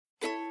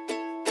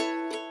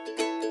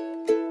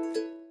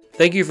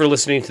Thank you for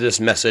listening to this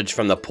message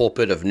from the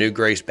pulpit of New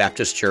Grace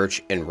Baptist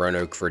Church in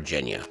Roanoke,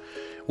 Virginia.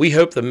 We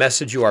hope the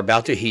message you are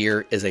about to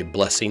hear is a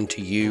blessing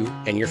to you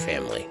and your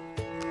family.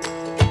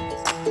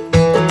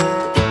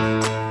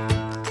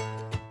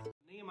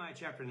 Nehemiah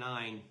chapter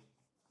 9,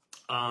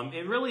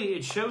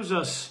 it shows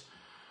us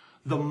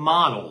the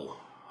model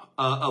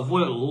of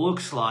what it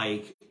looks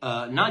like,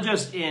 not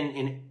just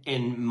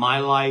in my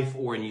life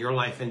or in your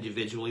life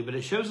individually, but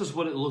it shows us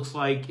what it looks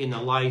like in the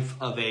life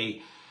of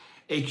a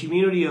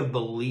community of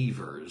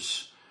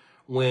believers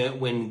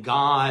when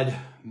God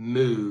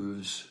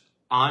moves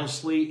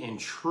honestly and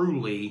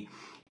truly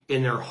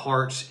in their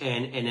hearts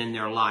and in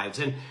their lives.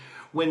 And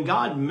when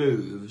God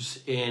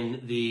moves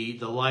in the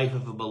life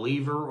of a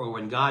believer, or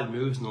when God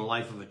moves in the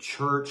life of a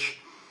church,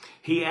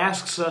 he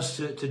asks us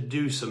to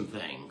do some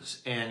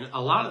things. And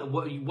a lot of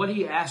what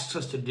he asks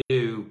us to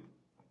do,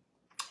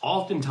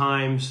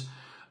 oftentimes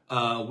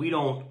we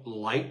don't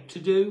like to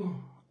do,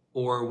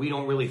 or we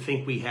don't really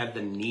think we have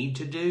the need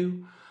to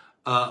do.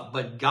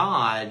 But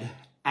God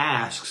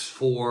asks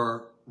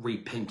for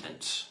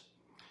repentance.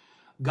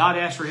 God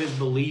asks for his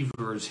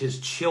believers, his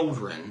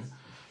children,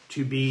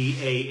 to be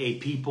a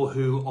people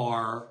who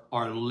are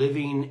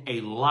living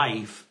a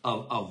life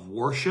of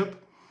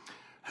worship,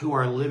 who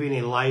are living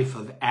a life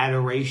of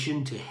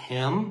adoration to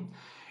him,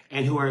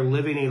 and who are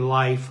living a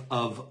life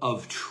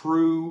of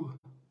true,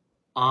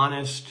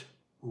 honest,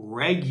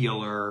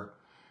 regular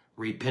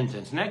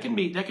repentance. And that can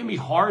be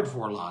hard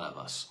for a lot of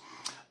us.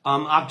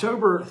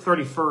 October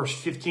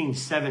 31st,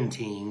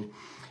 1517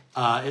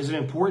 is an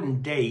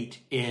important date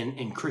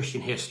in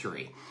Christian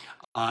history.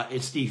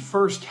 It's the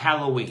first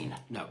Halloween.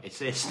 No,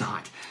 it's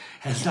not. It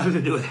has nothing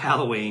to do with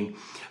Halloween.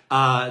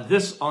 On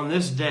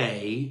this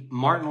day,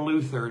 Martin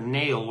Luther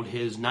nailed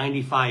his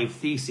 95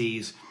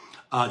 Theses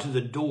to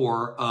the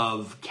door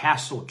of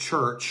Castle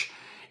Church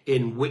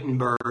in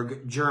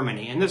Wittenberg,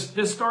 Germany. And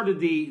this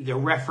started the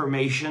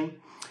Reformation,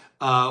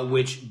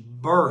 which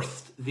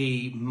birthed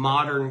the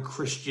modern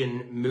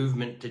Christian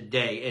movement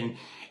today.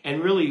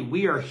 And really,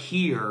 we are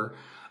here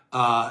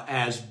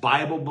as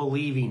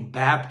Bible-believing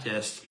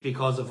Baptists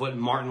because of what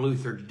Martin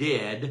Luther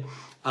did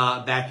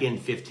back in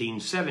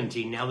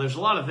 1517. Now, there's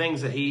a lot of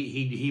things that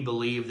he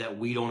believed that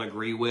we don't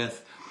agree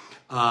with,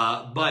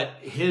 but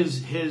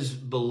his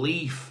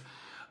belief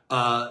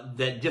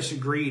that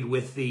disagreed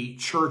with the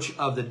church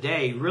of the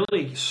day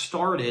really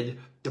started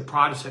the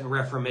Protestant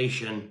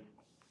Reformation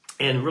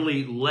and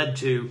really led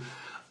to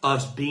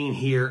us being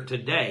here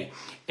today.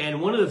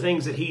 And one of the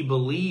things that he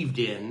believed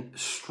in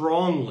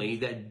strongly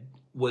that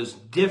was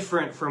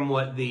different from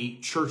what the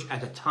church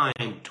at the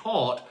time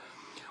taught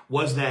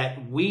was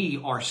that we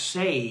are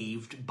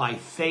saved by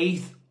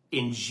faith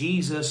in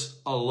Jesus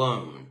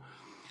alone.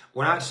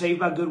 We're not saved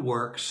by good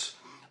works.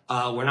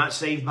 We're not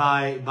saved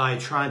by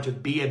trying to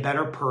be a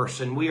better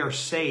person. We are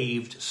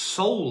saved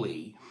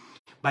solely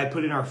by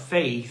putting our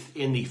faith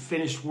in the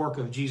finished work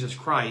of Jesus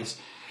Christ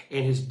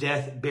and his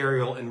death,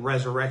 burial, and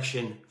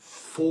resurrection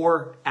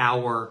for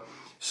our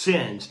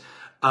sins.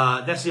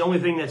 That's the only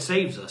thing that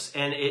saves us.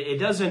 And it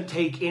doesn't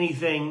take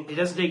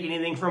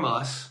anything from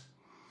us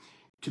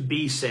to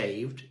be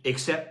saved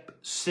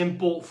except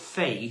simple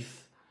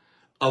faith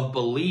of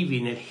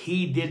believing that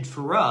he did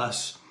for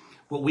us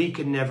what we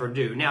could never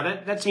do. Now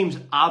that seems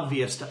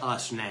obvious to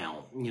us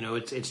now. You know,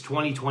 it's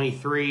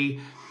 2023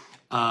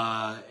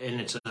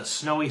 and it's a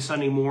snowy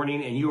Sunday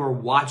morning and you are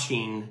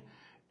watching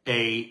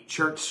a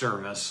church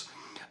service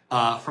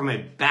from a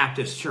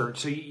Baptist church.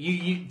 So to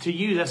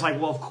you, that's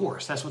like, well, of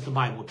course, that's what the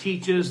Bible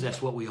teaches.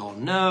 That's what we all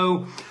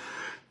know.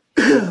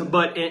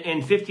 But in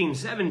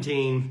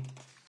 1517,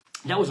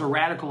 that was a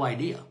radical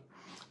idea.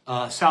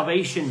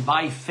 Salvation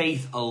by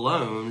faith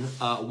alone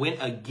went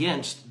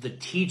against the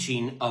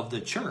teaching of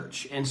the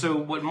church. And so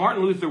what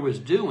Martin Luther was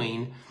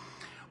doing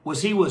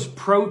was he was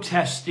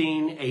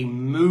protesting a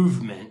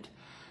movement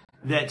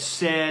that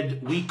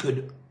said we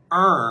could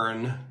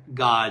earn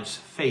God's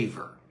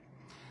favor,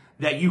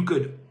 that you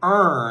could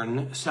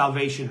earn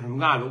salvation from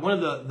God. But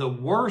one of the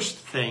worst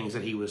things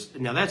that he was,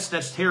 now that's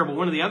terrible.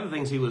 One of the other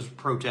things he was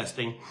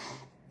protesting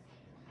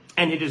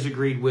and he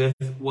disagreed with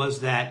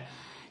was that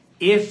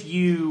if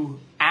you,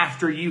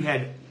 after you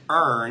had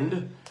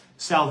earned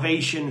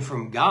salvation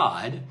from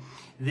God,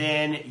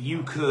 then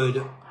you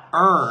could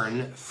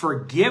earn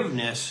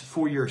forgiveness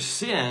for your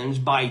sins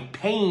by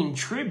paying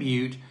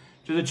tribute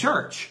to the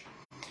church.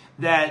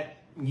 That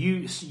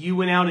you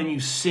went out and you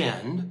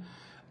sinned.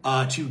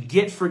 To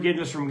get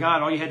forgiveness from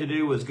God, all you had to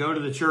do was go to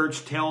the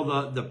church,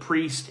 tell the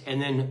priest, and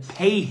then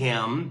pay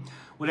him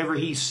whatever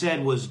he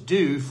said was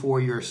due for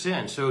your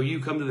sin. So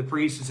you come to the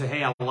priest and say,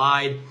 hey, I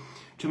lied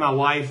to my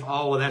wife.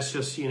 Oh, well, that's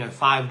just,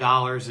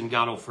 $5 and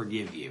God will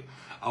forgive you.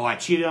 Oh, I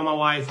cheated on my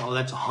wife. Oh,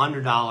 that's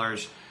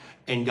 $100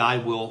 and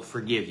God will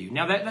forgive you.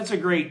 Now, that's a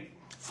great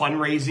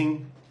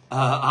fundraising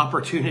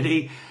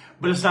opportunity,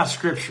 but it's not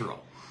scriptural.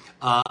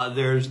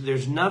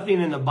 There's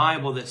nothing in the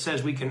Bible that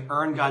says we can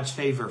earn God's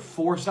favor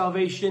for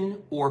salvation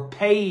or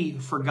pay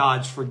for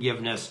God's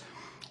forgiveness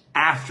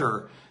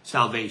after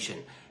salvation.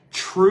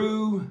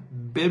 True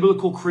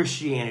biblical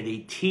Christianity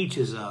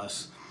teaches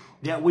us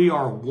that we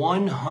are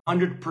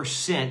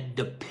 100%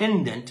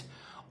 dependent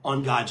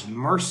on God's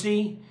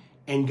mercy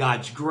and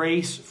God's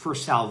grace for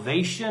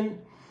salvation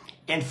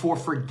and for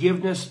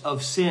forgiveness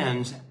of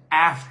sins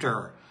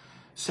after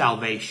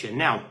salvation.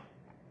 Now,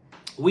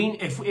 when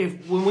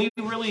we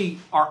really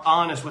are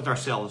honest with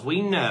ourselves,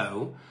 we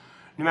know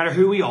no matter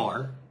who we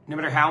are, no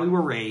matter how we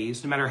were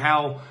raised, no matter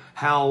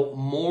how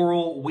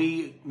moral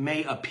we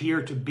may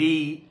appear to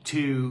be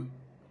to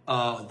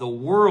the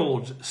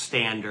world's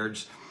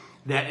standards,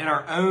 that in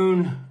our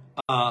own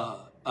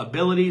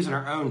abilities, in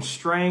our own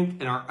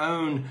strength, in our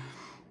own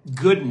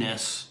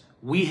goodness,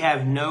 we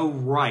have no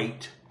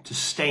right to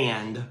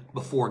stand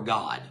before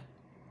God.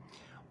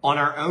 On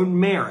our own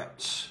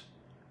merits,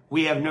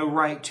 we have no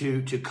right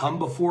to come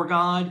before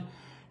God,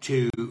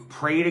 to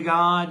pray to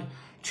God,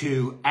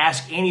 to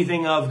ask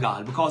anything of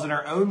God, because in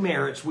our own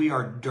merits, we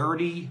are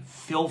dirty,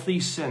 filthy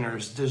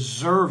sinners,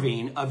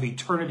 deserving of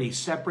eternity,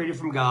 separated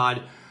from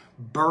God,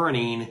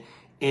 burning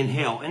in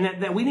hell.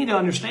 And that we need to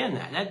understand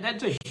that.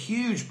 That's a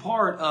huge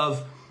part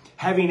of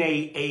having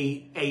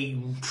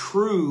a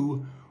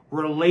true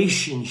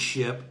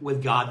relationship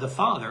with God the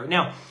Father.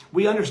 Now,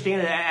 we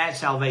understand that at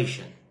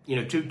salvation,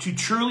 to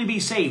truly be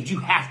saved,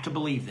 you have to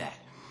believe that.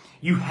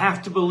 You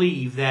have to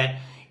believe that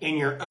in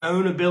your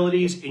own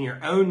abilities, in your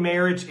own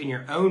merits, in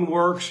your own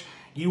works,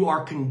 you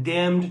are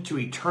condemned to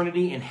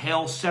eternity in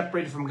hell,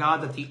 separated from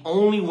God, that the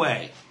only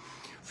way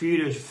for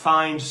you to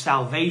find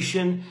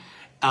salvation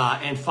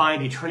and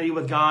find eternity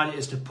with God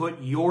is to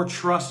put your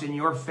trust and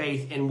your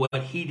faith in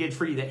what He did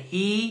for you, that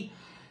He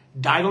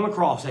died on the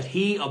cross, that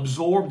He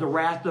absorbed the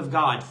wrath of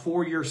God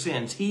for your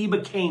sins. He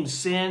became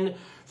sin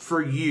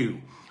for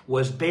you,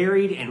 was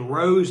buried and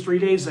rose 3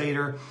 days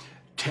later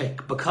to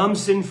become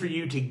sin for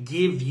you, to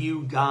give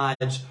you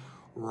God's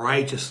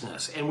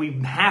righteousness. And we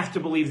have to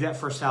believe that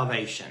for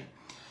salvation.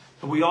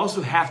 But we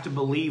also have to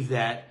believe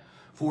that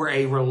for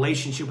a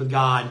relationship with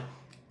God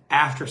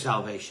after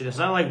salvation. It's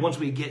not like once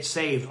we get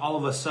saved, all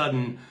of a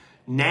sudden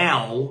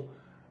now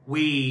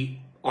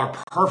we are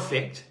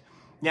perfect.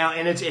 Now,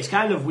 and it's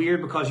kind of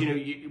weird because,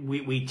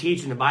 we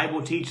teach, and the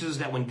Bible teaches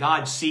that when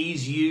God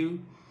sees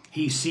you,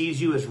 He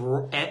sees you as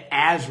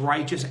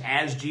righteous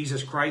as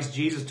Jesus Christ.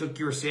 Jesus took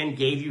your sin,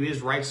 gave you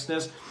His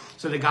righteousness,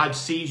 so that God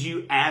sees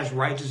you as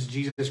righteous as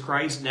Jesus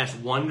Christ, and that's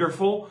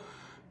wonderful.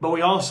 But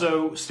we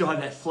also still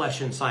have that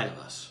flesh inside of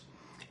us.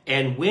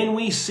 And when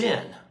we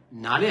sin,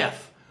 not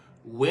if,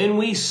 when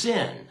we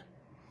sin,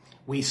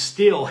 we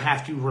still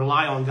have to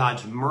rely on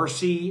God's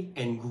mercy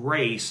and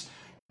grace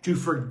to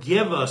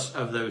forgive us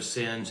of those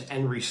sins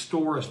and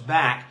restore us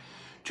back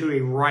to a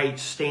right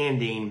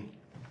standing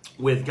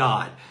with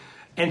God.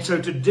 And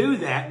so to do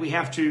that, we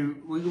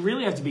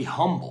really have to be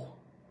humble.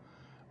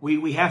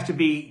 We have to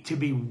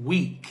be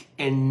weak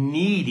and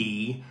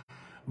needy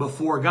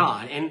before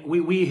God. And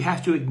we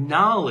have to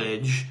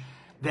acknowledge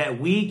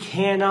that we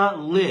cannot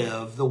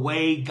live the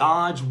way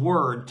God's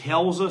word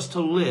tells us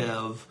to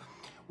live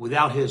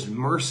without His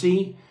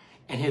mercy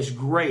and His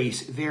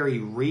grace very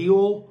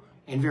real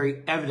and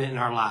very evident in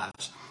our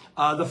lives.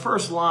 The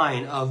first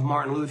line of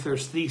Martin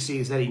Luther's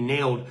theses that he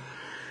nailed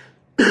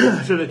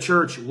to the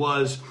church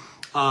was,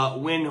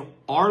 when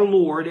our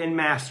Lord and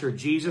Master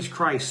Jesus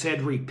Christ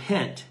said,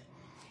 "Repent,"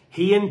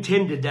 He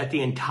intended that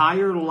the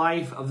entire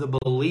life of the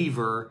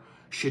believer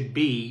should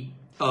be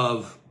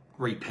of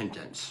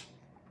repentance.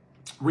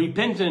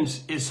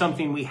 Repentance is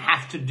something we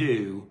have to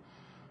do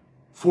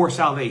for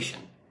salvation.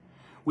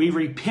 We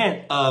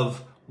repent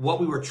of what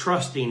we were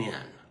trusting in,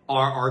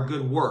 our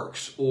good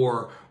works,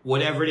 or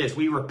whatever it is.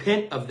 We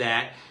repent of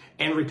that,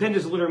 and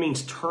repentance literally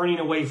means turning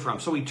away from.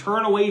 So we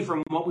turn away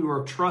from what we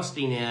were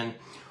trusting in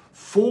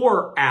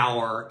for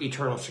our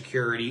eternal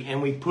security,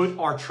 and we put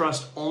our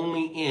trust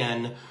only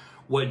in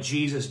what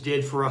Jesus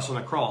did for us on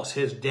the cross,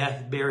 His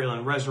death, burial,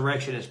 and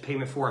resurrection as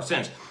payment for our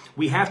sins.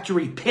 We have to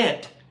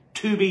repent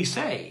to be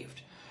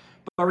saved.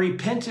 But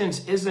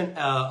repentance isn't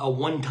a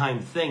one-time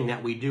thing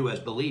that we do as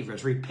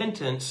believers.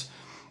 Repentance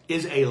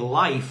is a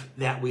life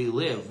that we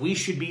live. We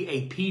should be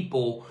a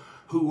people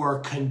who are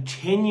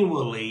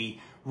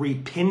continually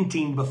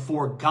repenting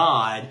before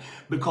God,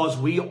 because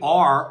we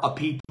are a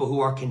people who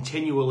are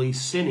continually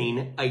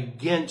sinning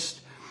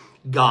against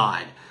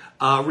God.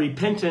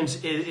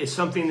 Repentance is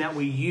something that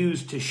we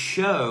use to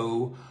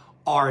show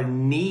our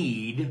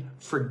need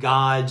for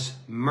God's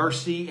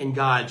mercy and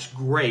God's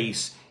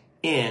grace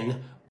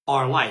in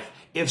our life.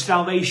 If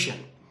salvation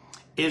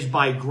is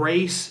by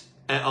grace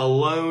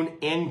alone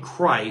in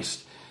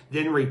Christ,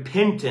 then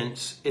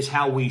repentance is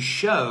how we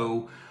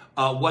show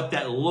what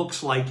that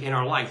looks like in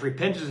our life.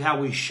 Repentance is how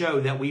we show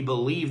that we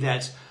believe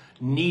that's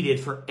needed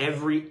for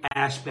every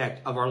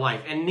aspect of our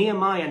life. And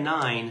Nehemiah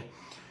 9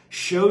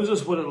 shows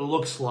us what it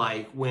looks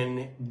like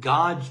when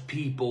God's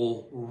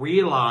people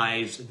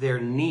realize their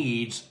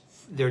need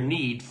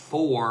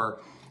for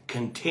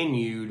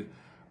continued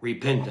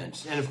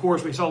repentance. And of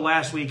course, we saw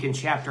last week in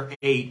chapter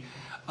 8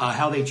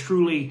 how they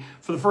truly,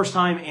 for the first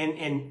time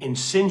in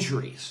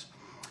centuries,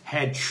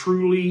 had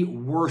truly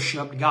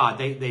worshiped God.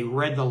 They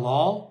read the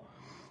law.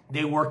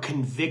 They were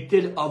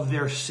convicted of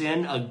their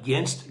sin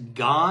against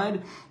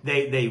God.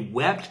 They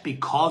wept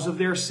because of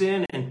their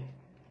sin, and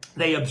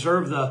they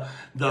observed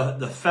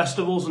the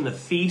festivals and the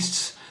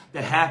feasts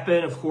that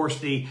happen. Of course,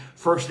 the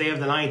first day of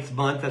the 9th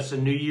month, that's the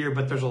new year,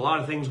 but there's a lot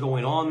of things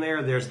going on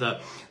there. There's the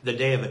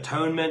Day of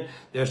Atonement.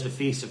 There's the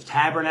Feast of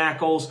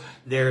Tabernacles.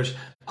 There's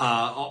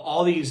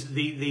all these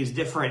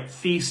different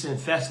feasts and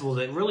festivals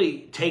that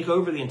really take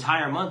over the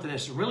entire month, and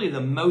it's really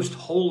the most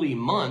holy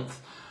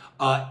month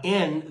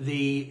in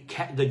the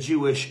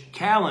Jewish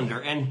calendar.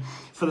 And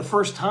for the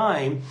first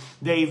time,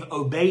 they've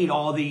obeyed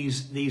all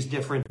these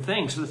different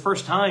things. For the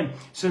first time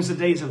since the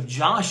days of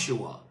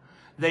Joshua,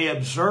 they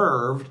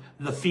observed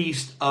the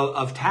Feast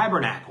of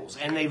Tabernacles,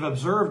 and they've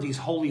observed these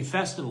holy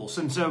festivals.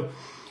 And so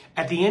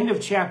at the end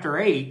of chapter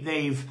 8,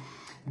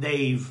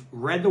 they've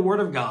read the Word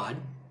of God.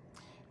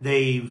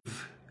 They've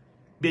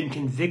been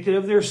convicted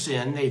of their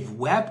sin. They've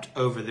wept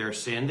over their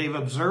sin. They've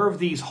observed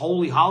these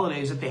holy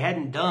holidays that they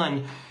hadn't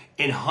done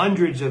in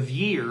hundreds of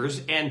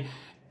years. And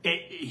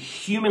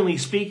humanly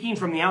speaking,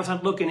 from the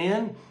outside looking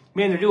in,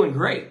 man, they're doing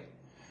great.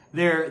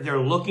 They're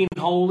looking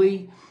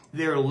holy.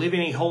 They're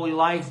living a holy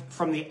life.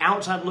 From the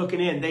outside looking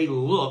in, they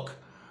look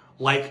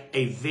like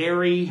a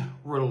very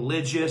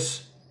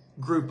religious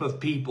group of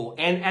people.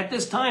 And at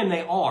this time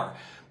they are.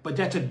 But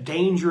that's a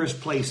dangerous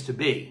place to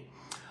be.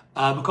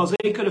 Because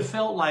they could have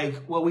felt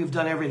like, well, we've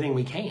done everything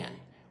we can.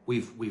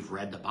 We've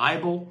read the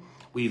Bible.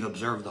 We've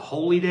observed the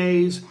holy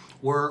days.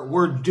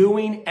 We're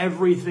doing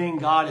everything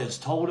God has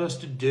told us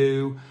to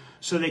do.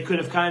 So they could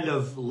have kind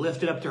of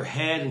lifted up their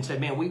head and said,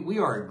 man, we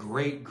are a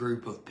great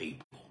group of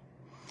people.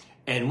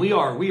 And we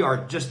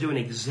are just doing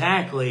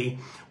exactly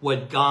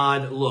what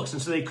God looks.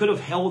 And so they could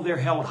have held their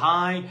head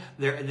high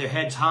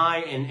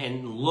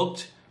and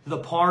looked the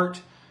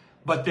part,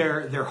 but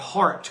their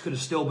heart could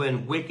have still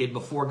been wicked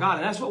before God.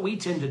 And that's what we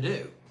tend to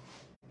do.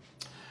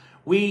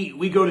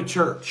 We go to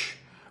church.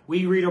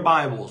 We read our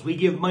Bibles. We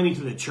give money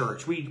to the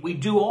church. We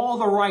do all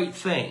the right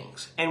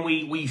things. And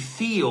we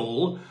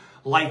feel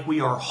like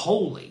we are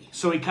holy.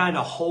 So we kind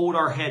of hold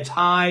our heads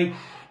high.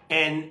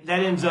 And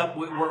that ends up,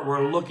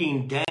 we're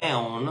looking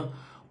down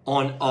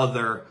on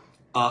other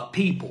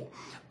people.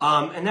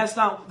 And that's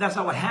not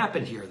what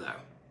happened here, though.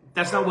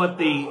 That's not what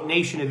the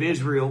nation of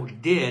Israel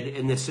did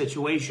in this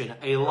situation.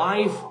 A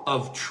life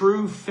of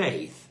true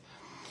faith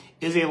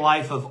is a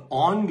life of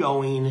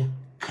ongoing,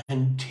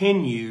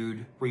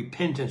 continued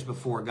repentance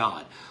before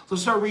God. So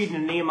let's start reading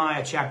in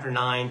Nehemiah chapter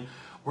 9.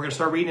 We're going to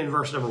start reading in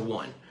verse number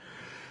 1.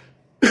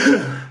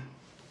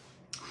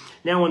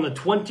 Now, on the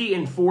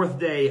 24th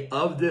day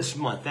of this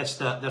month, that's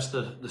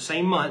the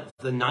same month,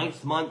 the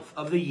 9th month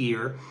of the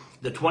year,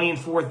 the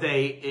 24th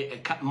day,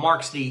 it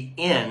marks the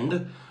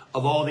end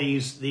of all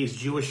these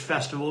Jewish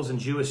festivals and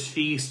Jewish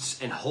feasts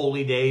and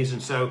holy days.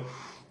 And so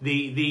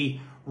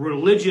the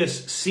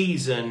religious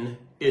season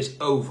is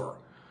over.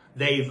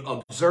 They've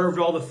observed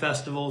all the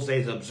festivals.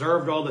 They've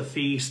observed all the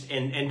feasts.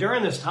 And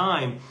during this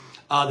time,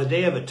 the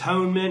Day of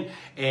Atonement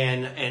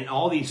and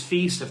all these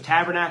Feasts of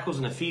Tabernacles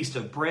and the Feast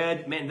of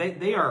Bread, man,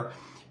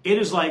 it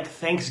is like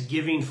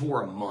Thanksgiving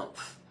for a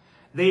month.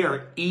 They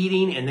are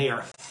eating and they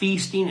are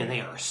feasting and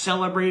they are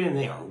celebrating and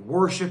they are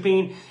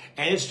worshiping.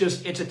 And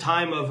it's a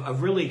time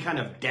of really kind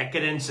of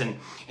decadence and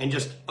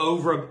just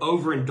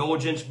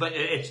overindulgence. But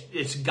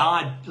it's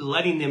God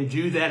letting them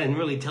do that and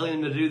really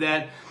telling them to do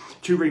that,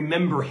 to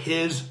remember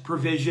His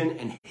provision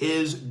and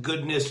His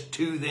goodness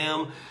to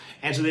them.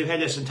 And so they've had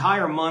this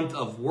entire month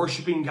of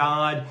worshiping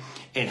God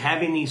and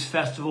having these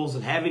festivals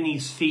and having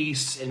these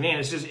feasts. And man,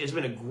 it's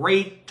been a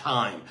great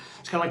time.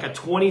 It's kind of like a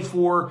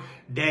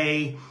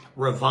 24-day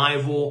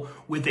revival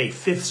with a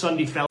fifth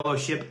Sunday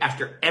fellowship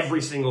after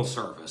every single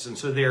service. And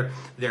so they're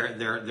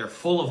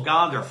full of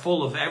God. They're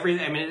full of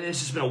everything. I mean, it's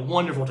just been a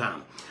wonderful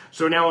time.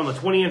 So now on the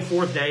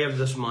 24th day of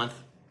this month,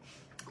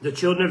 the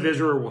children of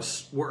Israel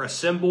were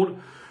assembled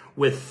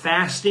with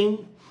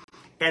fasting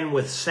and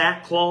with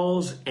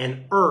sackcloths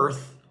and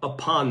earth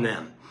upon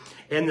them.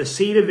 And the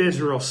seed of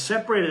Israel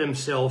separated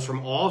themselves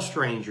from all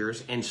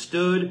strangers and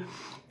stood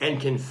and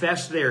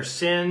confessed their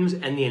sins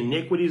and the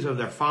iniquities of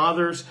their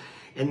fathers.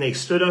 And they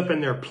stood up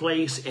in their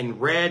place and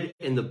read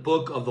in the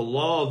book of the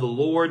law of the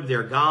Lord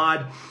their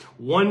God,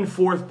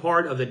 1/4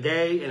 part of the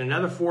day, and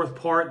another 4th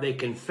part they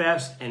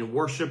confessed and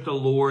worshiped the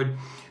Lord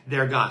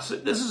their God. So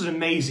this is an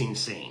amazing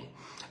scene.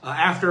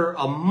 After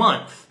a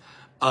month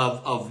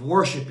of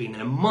worshiping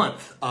and a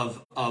month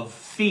of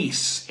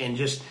feasts and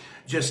just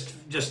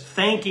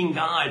thanking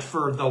God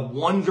for the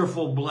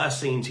wonderful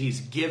blessings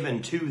He's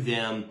given to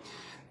them,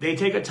 they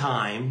take a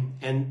time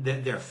and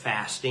they're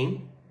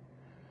fasting.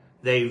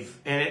 They're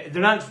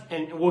not,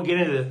 and we'll get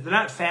into this, they're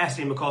not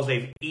fasting because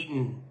they've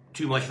eaten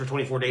too much for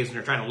 24 days and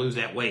they're trying to lose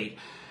that weight.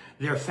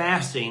 They're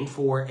fasting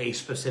for a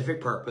specific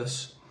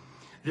purpose.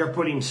 They're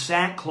putting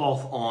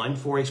sackcloth on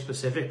for a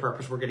specific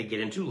purpose we're going to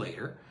get into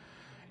later.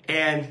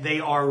 And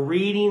they are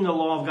reading the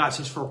law of God. It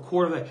says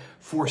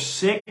for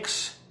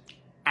 6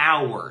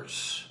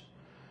 hours,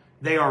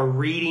 they are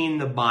reading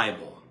the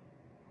Bible.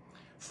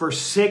 For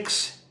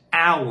 6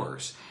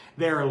 hours,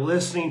 they are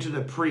listening to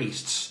the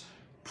priests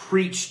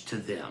preached to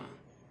them.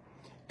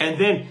 And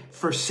then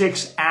for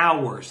 6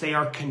 hours, they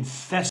are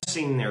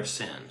confessing their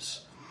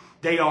sins.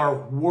 They are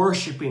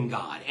worshiping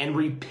God and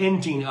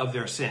repenting of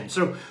their sins.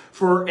 So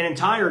for an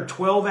entire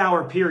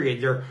 12-hour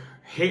period, they're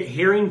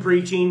hearing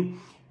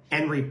preaching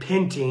and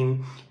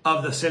repenting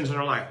of the sins in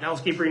their life. Now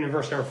let's keep reading in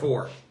verse number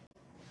 4.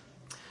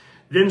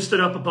 Then stood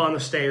up upon the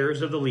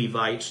stairs of the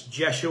Levites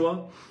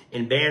Jeshua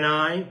and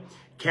Bani,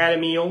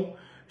 Kadmiel,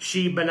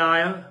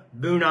 Shebaniah,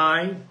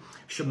 Bunai,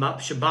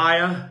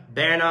 Shebiah,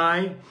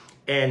 Bani,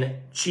 and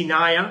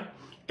Cheniah,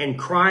 and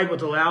cried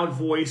with a loud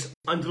voice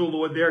unto the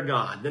Lord their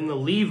God. Then the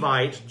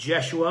Levites,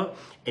 Jeshua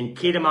and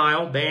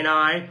Kadmiel,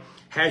 Bani,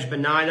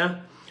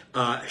 Hashbaniah,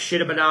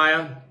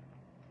 Shebaniah,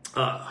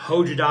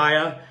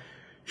 Hodiah,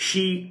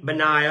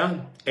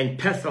 Shebaniah, and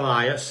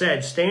Pethaliah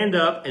said, Stand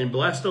up and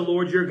bless the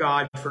Lord your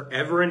God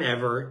forever and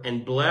ever,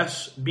 and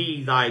blessed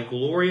be thy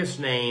glorious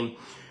name,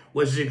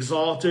 was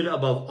exalted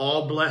above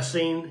all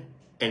blessing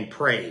and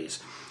praise.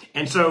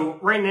 And so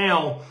right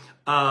now,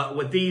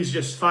 with these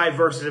just 5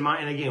 verses in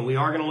mind, and again, we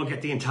are going to look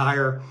at the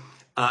entire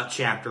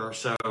chapter,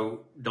 so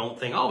don't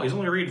think, oh, he's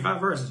only reading 5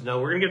 verses.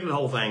 No, we're going to get to the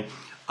whole thing,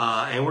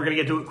 and we're going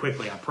to get to it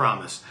quickly, I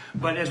promise.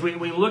 But as we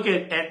look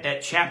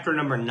at chapter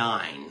number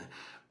 9,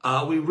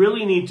 we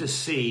really need to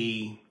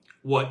see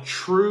what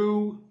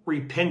true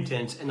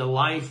repentance in the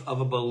life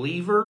of a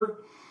believer,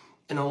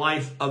 in the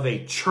life of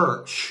a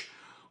church,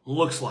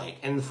 looks like.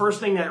 And the first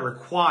thing that it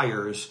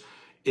requires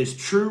is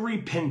true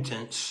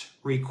repentance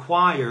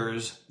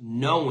requires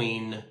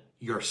knowing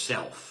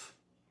yourself.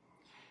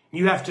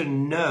 You have to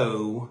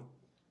know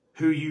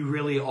who you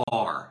really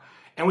are.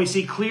 And we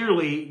see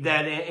clearly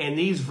that in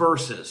these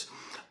verses,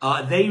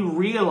 they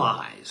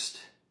realized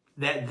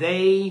that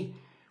they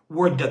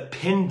were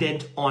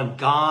dependent on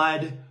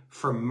God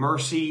for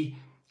mercy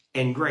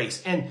and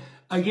grace. And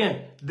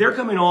again, they're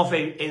coming off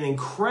an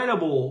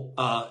incredible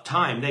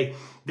time. They've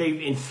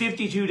in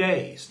 52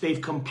 days, they've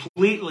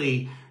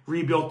completely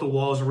rebuilt the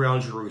walls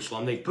around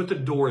Jerusalem. They've put the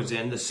doors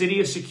in. The city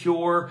is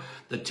secure.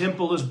 The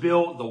temple is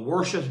built. The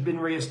worship's been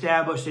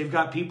reestablished. They've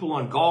got people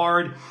on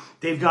guard.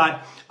 They've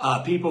got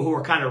people who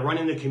are kind of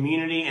running the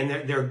community,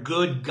 and they're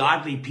good,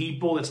 godly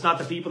people. It's not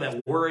the people that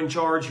were in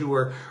charge who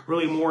are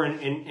really more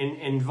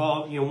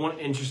involved,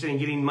 interested in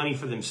getting money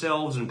for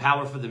themselves and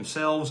power for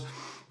themselves.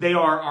 They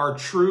are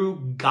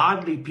true,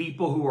 godly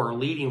people who are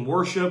leading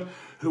worship,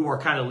 who are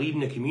kind of leading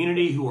the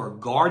community, who are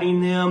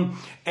guarding them.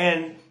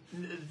 And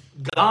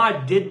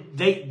God did,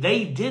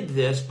 they did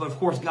this, but of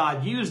course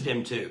God used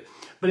them to.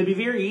 But it'd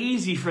be very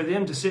easy for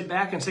them to sit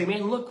back and say,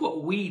 man, look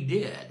what we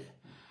did.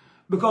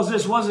 Because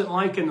this wasn't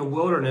like in the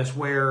wilderness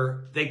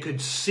where they could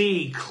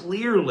see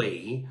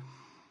clearly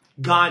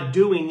God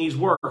doing these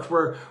works,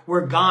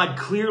 where God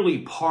clearly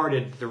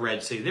parted the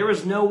Red Sea. There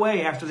was no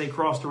way after they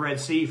crossed the Red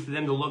Sea for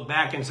them to look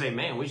back and say,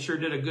 man, we sure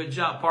did a good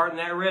job parting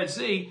that Red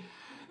Sea.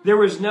 There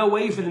was no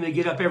way for them to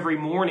get up every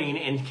morning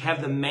and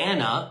have the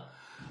manna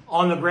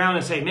on the ground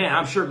and say, man,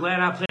 I'm sure glad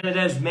I planted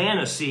as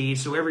manna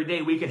seeds so every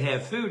day we could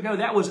have food. No,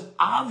 that was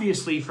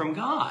obviously from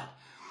God.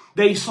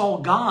 They saw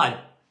God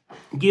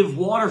give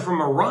water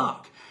from a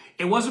rock.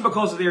 It wasn't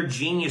because of their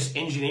genius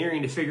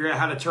engineering to figure out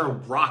how to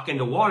turn rock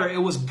into water. It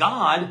was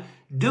God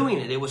doing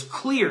it. It was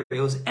clear.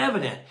 It was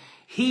evident.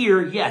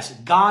 Here, yes,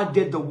 God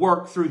did the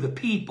work through the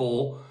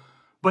people,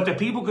 but the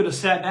people could have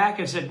sat back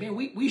and said, man,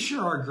 we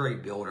sure are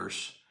great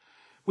builders.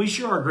 We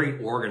sure are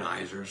great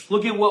organizers.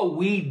 Look at what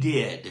we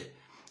did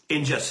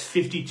in just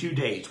 52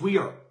 days. We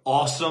are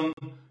awesome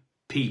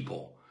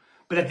people.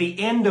 But at the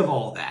end of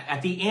all that,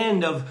 at the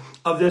end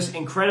of this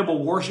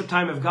incredible worship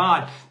time of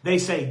God, they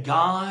say,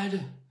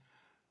 God,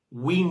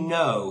 we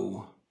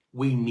know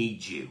we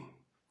need you.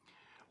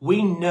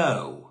 We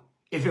know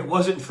if it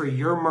wasn't for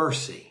your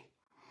mercy,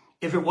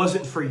 if it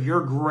wasn't for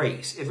your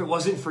grace, if it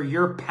wasn't for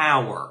your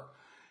power,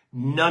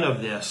 none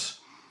of this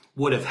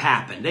would have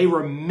happened. They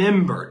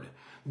remembered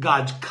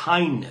God's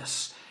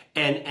kindness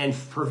and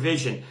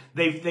provision.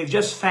 They've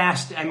just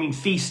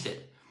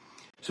feasted.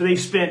 So they've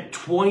spent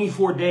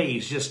 24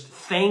 days just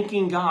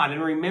thanking God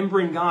and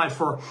remembering God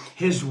for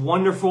his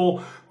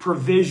wonderful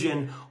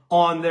provision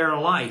on their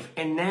life.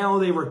 And now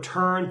they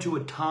return to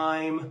a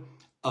time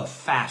of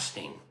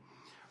fasting.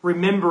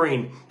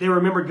 They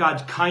remembered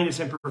God's kindness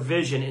and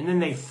provision, and then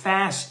they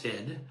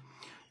fasted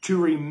to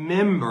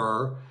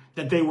remember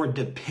that they were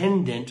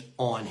dependent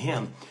on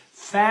him.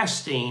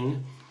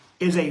 Fasting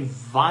is a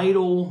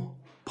vital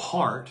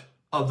part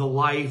of the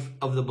life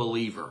of the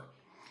believer.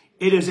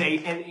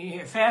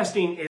 And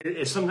fasting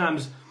is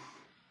sometimes,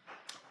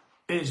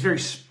 it's very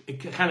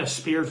kind of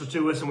spiritual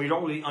to us, and we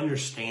don't really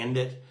understand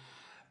it.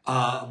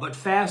 But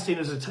fasting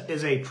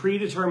is a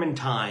predetermined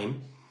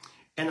time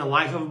in the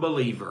life of a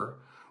believer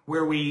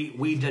where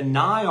we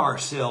deny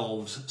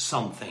ourselves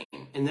something.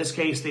 In this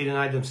case, they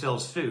denied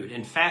themselves food.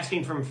 And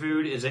fasting from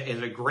food is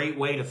a great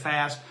way to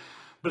fast,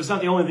 but it's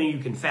not the only thing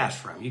you can fast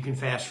from. You can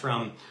fast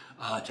from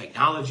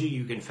technology.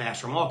 You can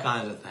fast from all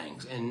kinds of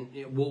things. And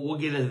we'll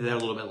get into that a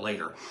little bit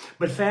later.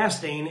 But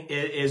fasting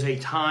is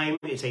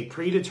it's a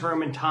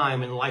predetermined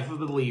time in the life of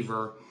a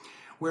believer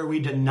where we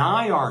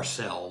deny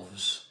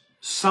ourselves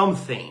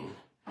something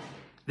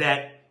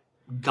that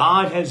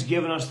God has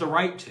given us the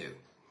right to,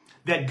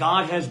 that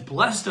God has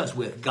blessed us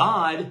with.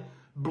 God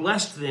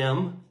blessed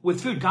them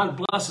with food. God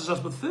blesses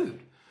us with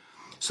food.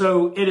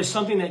 So it is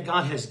something that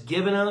God has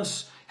given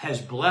us,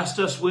 has blessed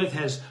us with,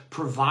 has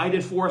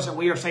provided for us, and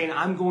we are saying,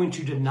 I'm going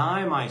to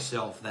deny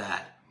myself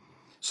that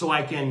so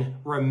I can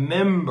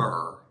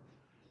remember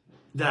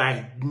that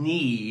I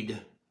need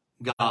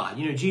God.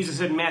 You know, Jesus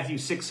said in Matthew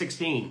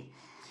 6:16,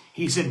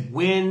 he said,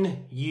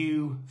 when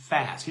you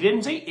fast. He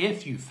didn't say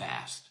if you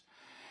fast.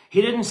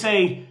 He didn't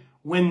say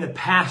when the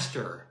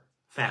pastor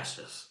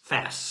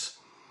fasts.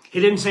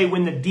 He didn't say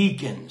when the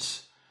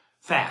deacons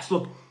fast.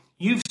 Look,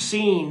 you've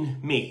seen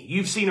me.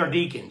 You've seen our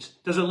deacons.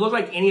 Does it look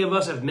like any of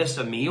us have missed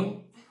a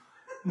meal?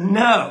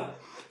 No.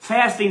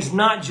 Fasting's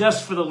not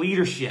just for the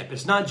leadership.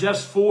 It's not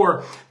just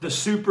for the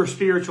super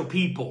spiritual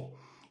people.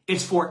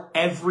 It's for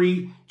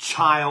every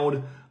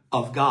child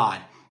of God.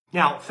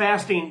 Now,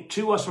 fasting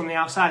to us from the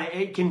outside,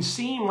 it can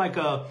seem like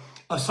a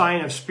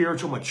sign of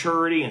spiritual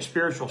maturity and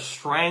spiritual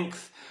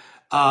strength.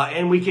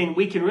 And we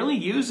can really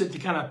use it to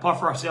kind of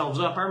puff ourselves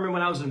up. I remember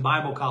when I was in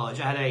Bible college,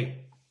 I had a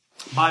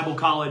Bible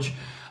college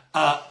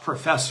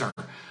professor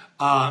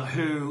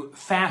who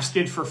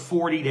fasted for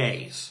 40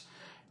 days.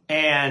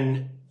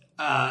 And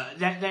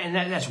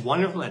that's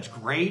wonderful, that's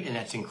great, and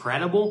that's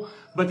incredible.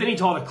 But then he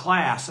taught a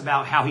class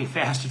about how he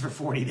fasted for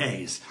 40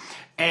 days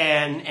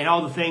and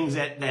all the things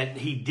that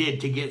he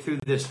did to get through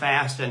this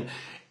fast and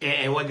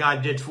what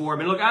God did for him.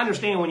 And look, I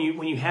understand when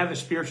you have a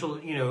spiritual,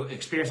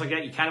 experience like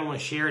that, you kind of want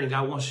to share it and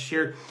God wants to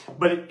share it.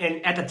 But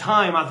at the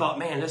time I thought,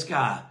 man, this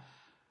guy,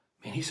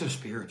 he's so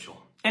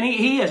spiritual. And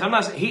he is. I'm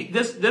not saying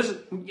this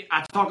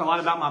I talk a lot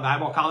about my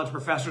Bible college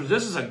professors.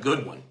 This is a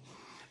good one.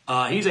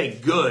 He's a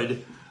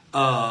good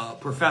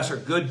professor,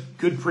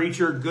 good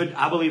preacher,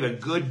 I believe a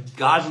good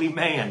godly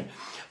man.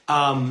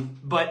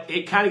 But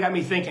it kind of got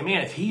me thinking,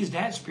 man, if he's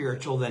that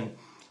spiritual, then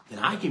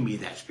I can be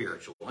that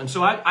spiritual. And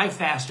so I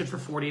fasted for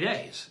 40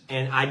 days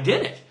and I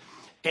did it.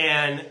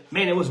 And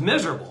man, it was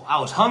miserable. I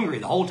was hungry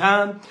the whole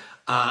time.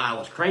 I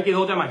was cranky the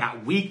whole time. I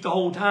got weak the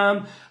whole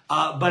time.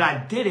 But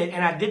I did it,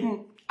 and I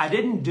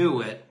didn't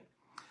do it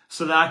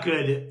so that I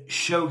could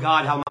show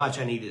God how much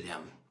I needed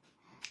him.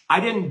 I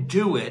didn't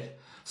do it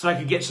so I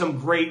could get some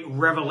great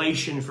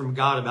revelation from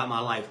God about my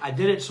life. I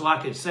did it so I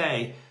could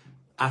say,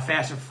 I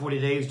fasted for 40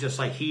 days just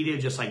like he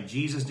did, just like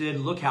Jesus did.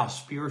 Look how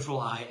spiritual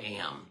I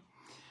am.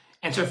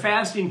 And so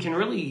fasting can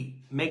really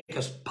make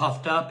us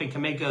puffed up. It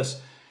can make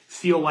us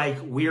feel like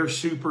we're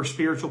super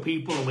spiritual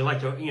people. And we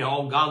like to,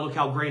 oh God, look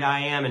how great I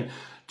am. And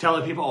tell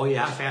other people, oh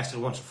yeah, I fasted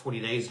once for 40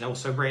 days. And that was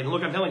so great. And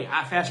look, I'm telling you,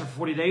 I fasted for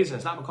 40 days. And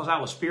it's not because I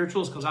was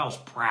spiritual. It's because I was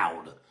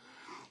proud.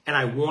 And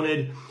I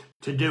wanted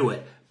to do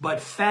it. But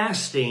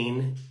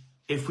fasting,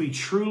 if we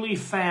truly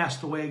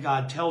fast the way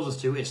God tells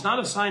us to, it's not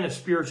a sign of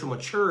spiritual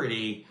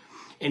maturity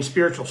and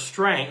spiritual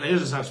strength. It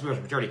is a sign of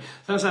spiritual maturity.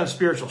 It's not a sign of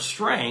spiritual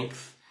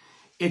strength.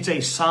 It's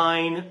a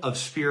sign of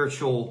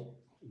spiritual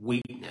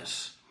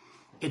weakness.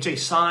 It's a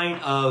sign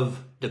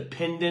of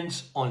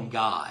dependence on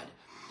God.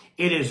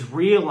 It is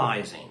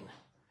realizing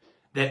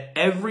that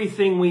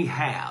everything we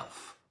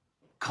have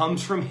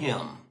comes from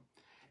him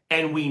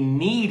and we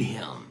need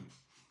him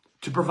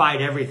to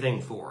provide everything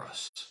for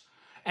us.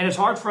 And it's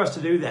hard for us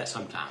to do that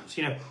sometimes.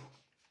 Think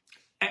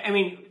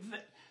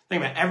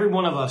about it. Every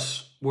one of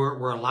us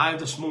were alive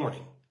this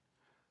morning.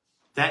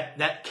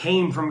 That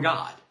came from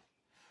God.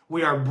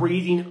 We are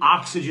breathing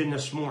oxygen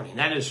this morning.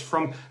 That is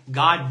from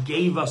God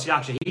gave us the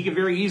oxygen. He can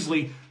very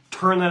easily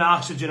turn that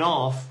oxygen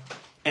off,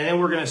 and then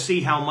we're going to see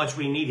how much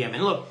we need him.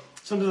 And look,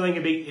 sometimes I think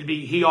it'd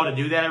be he ought to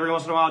do that every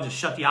once in a while. Just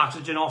shut the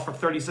oxygen off for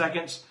 30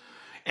 seconds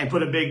and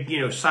put a big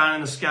sign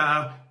in the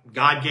sky.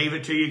 God gave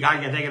it to you.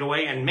 God can take it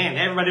away. And man,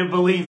 everybody would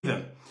believe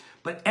him.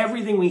 But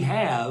everything we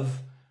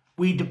have,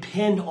 we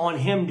depend on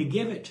him to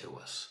give it to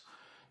us.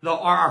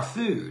 Our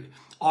food,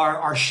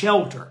 our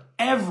shelter,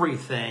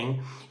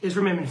 everything is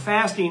from him. And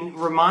fasting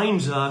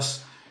reminds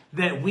us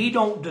that we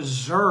don't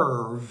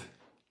deserve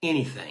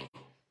anything.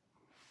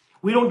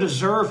 We don't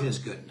deserve his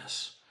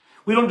goodness.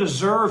 We don't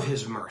deserve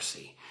his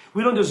mercy.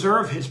 We don't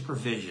deserve his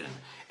provision.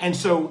 And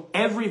so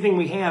everything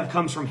we have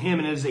comes from him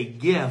and is a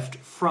gift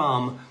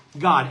from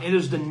God. It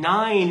is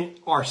denying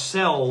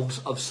ourselves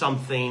of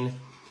something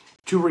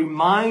to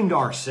remind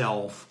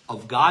ourselves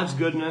of God's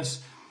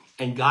goodness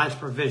and God's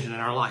provision in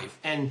our life.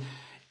 And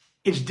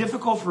it's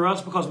difficult for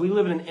us because we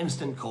live in an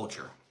instant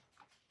culture.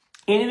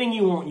 Anything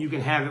you want, you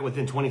can have it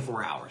within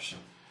 24 hours.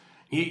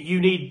 It's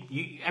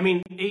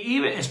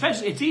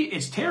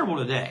terrible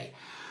today.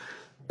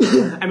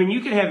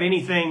 You can have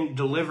anything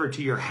delivered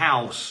to your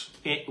house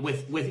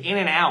within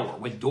an hour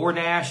with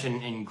DoorDash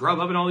and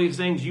Grubhub and all these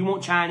things. You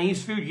want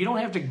Chinese food? You don't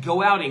have to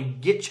go out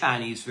and get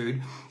Chinese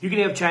food. You can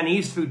have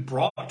Chinese food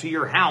brought to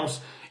your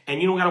house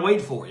and you don't got to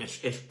wait for it.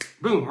 It's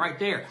boom, right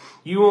there.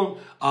 You want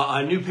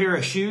a new pair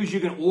of shoes? You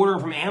can order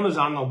them from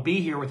Amazon. They'll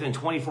be here within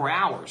 24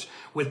 hours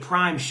with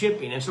Prime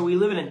shipping. And so we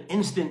live in an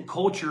instant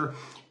culture.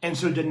 And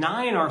so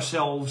denying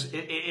ourselves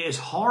is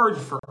hard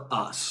for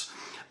us.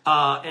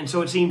 And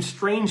so it seems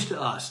strange to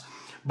us.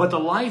 But the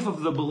life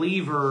of the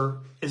believer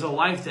is a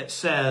life that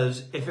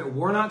says, if it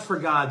were not for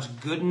God's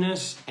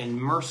goodness and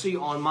mercy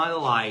on my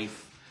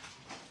life,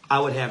 I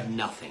would have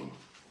nothing.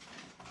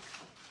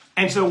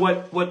 And so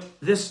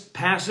what this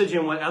passage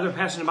and what other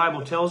passages in the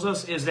Bible tells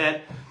us is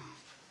that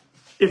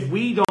if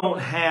we don't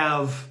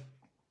have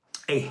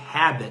a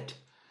habit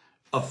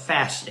of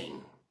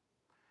fasting,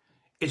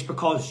 it's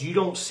because you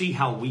don't see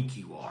how weak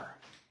you are.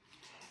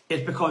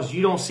 It's because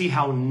you don't see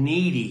how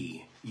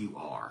needy you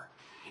are.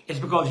 It's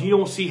because you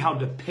don't see how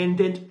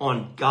dependent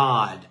on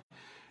God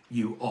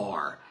you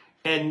are.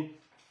 And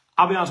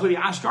I'll be honest with you,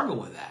 I struggle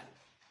with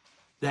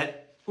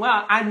that.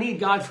 Well, I need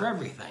God for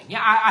everything.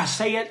 Yeah, I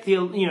say it,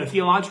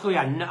 theologically,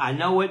 I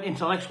know it.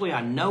 Intellectually,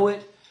 I know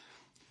it.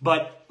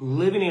 But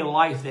living a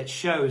life that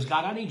shows,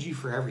 God, I need you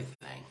for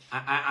everything.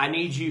 I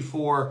need you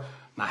for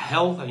my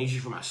health. I need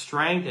you for my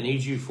strength. I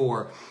need you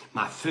for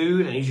my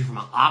food. I need you for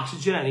my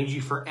oxygen. I need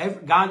you for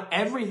God,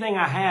 everything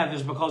I have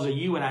is because of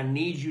you, and I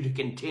need you to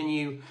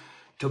continue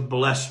to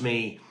bless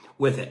me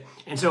with it.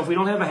 And so if we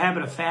don't have a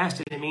habit of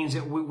fasting, it means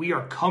that we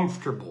are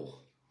comfortable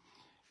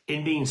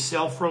in being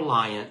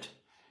self-reliant,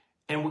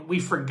 and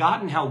we've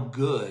forgotten how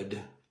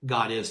good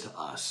God is to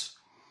us.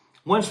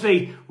 Once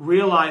they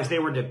realized they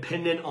were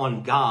dependent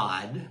on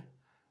God,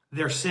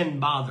 their sin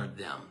bothered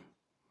them.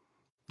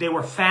 They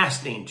were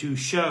fasting to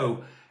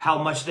show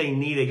how much they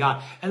needed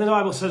God. And the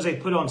Bible says they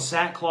put on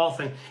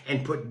sackcloth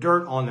and put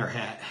dirt on their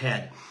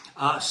head.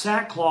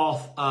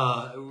 Sackcloth,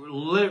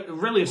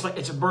 really,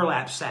 it's a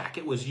burlap sack.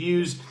 It was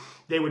used,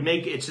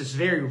 it's this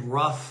very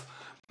rough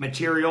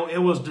material. It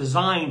was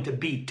designed to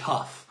be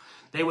tough.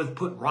 They would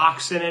put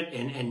rocks in it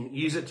and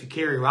use it to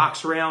carry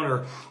rocks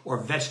around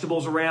or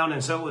vegetables around.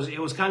 And so it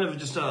was kind of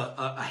just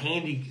a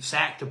handy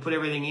sack to put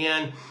everything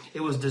in.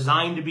 It was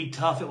designed to be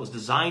tough. It was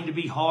designed to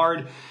be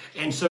hard.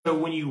 And so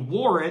when you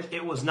wore it,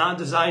 it was not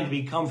designed to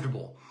be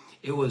comfortable.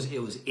 It was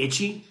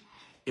itchy.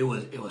 It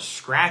was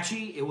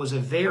scratchy. It was a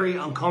very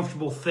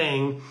uncomfortable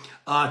thing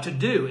to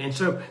do. And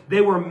so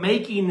they were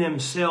making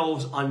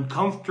themselves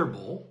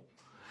uncomfortable.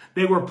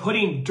 They were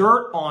putting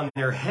dirt on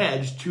their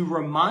heads to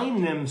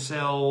remind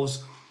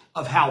themselves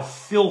of how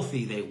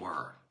filthy they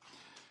were.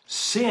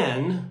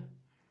 Sin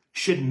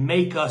should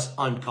make us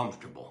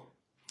uncomfortable.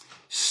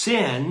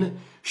 Sin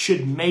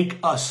should make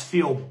us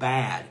feel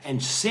bad.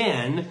 And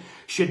sin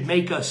should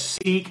make us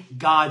seek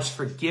God's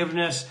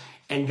forgiveness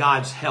and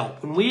God's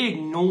help. When we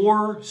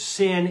ignore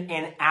sin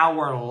in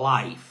our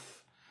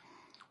life,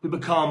 we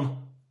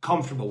become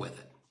comfortable with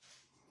it.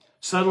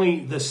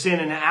 Suddenly, the sin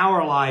in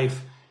our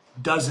life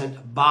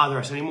doesn't bother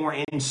us anymore.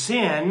 And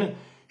sin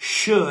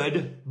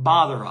should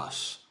bother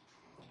us.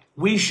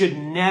 We should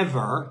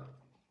never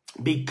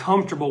be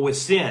comfortable with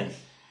sin,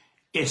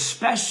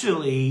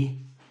 especially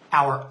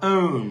our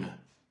own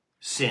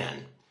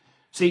sin.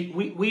 See,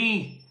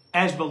 we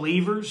as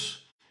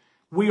believers,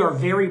 we are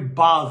very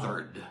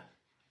bothered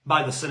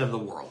by the sin of the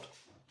world.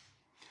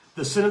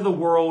 The sin of the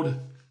world,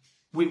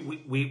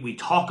 we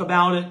talk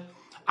about it.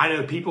 I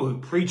know people who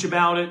preach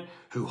about it,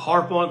 who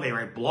harp on it. They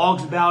write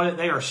blogs about it.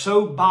 They are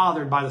so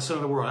bothered by the sin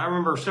of the world. I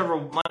remember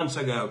several months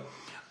ago,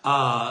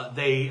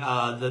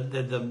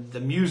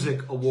 the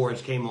music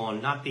awards came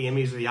on, not the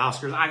Emmys or the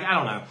Oscars. I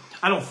don't know.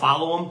 I don't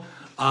follow them,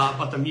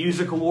 but the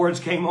music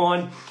awards came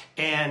on,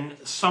 and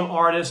some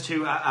artist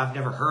who I've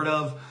never heard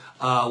of,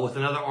 with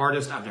another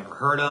artist I've never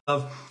heard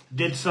of,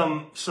 did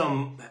some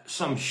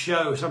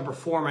show, some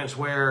performance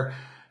where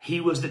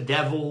he was the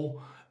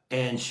devil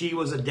and she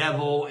was a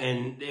devil,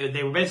 and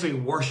they were basically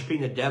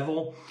worshiping the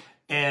devil.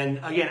 And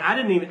again, I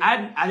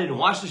didn't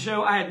watch the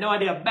show. I had no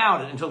idea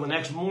about it until the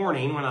next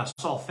morning when I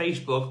saw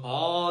Facebook,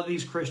 all of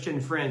these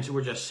Christian friends who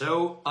were just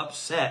so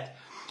upset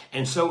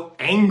and so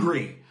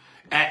angry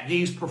at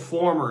these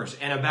performers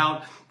and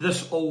about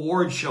this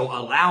award show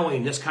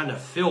allowing this kind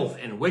of filth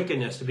and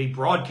wickedness to be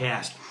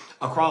broadcast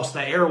across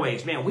the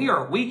airways. Man,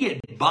 we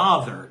get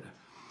bothered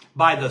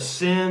by the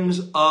sins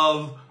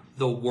of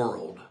the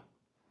world.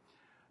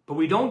 But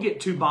we don't get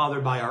too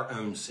bothered by our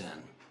own sin.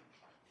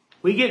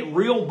 We get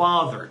real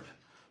bothered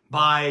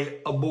by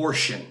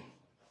abortion.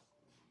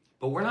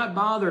 But we're not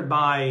bothered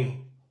by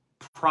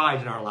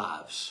pride in our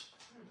lives.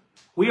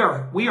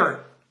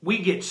 We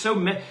get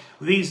so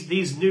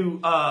these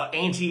new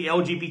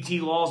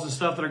anti-LGBT laws and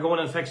stuff that are going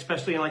into effect,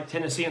 especially in like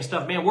Tennessee and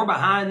stuff. Man, we're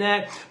behind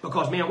that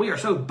because, man, we are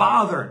so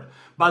bothered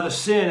by the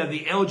sin of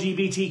the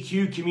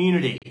LGBTQ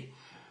community.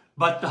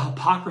 But the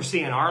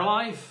hypocrisy in our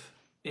life,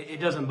 it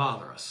doesn't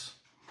bother us.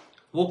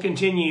 We'll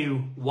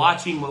continue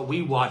watching what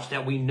we watch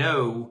that we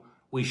know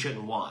we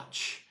shouldn't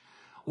watch.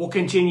 We'll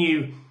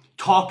continue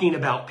talking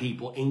about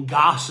people and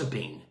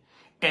gossiping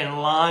and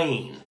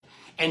lying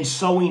and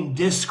sowing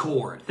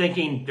discord,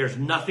 thinking there's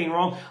nothing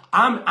wrong.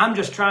 I'm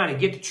just trying to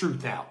get the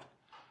truth out.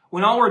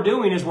 When all we're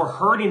doing is we're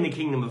hurting the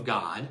kingdom of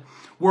God.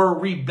 We're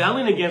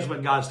rebelling against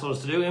what God's told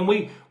us to do. And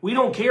we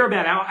don't care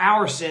about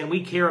our sin.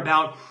 We care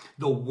about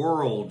the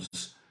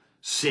world's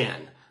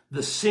sin.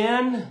 The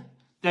sin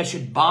that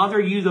should bother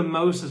you the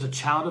most as a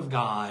child of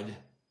God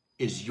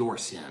is your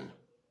sin.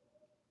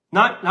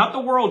 Not the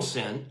world's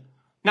sin.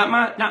 Not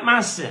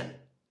my sin.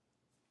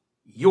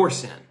 your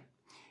sin.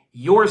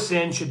 Your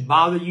sin should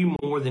bother you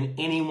more than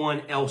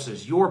anyone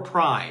else's. Your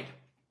pride,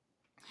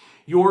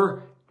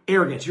 your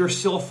arrogance, your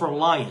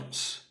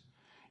self-reliance,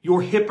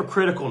 your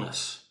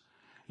hypocriticalness,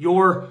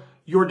 your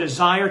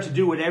desire to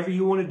do whatever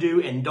you want to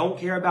do and don't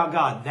care about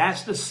God.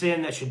 That's the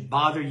sin that should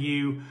bother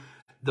you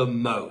the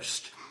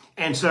most.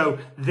 And so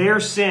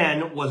their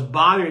sin was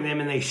bothering them,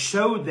 and they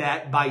showed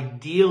that by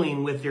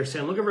dealing with their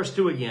sin. Look at verse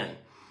 2 again.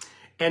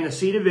 And the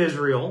seed of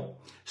Israel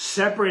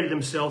separated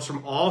themselves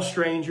from all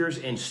strangers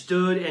and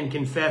stood and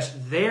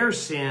confessed their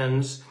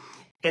sins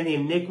and the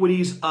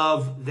iniquities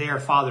of their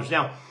fathers.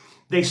 Now,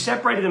 they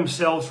separated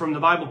themselves from, the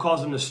Bible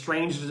calls them the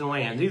strangers in the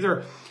land. These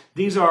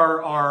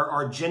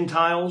are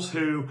Gentiles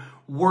who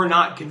were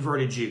not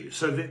converted Jews.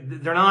 So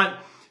they're not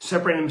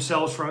separating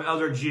themselves from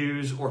other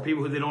Jews or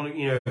people who they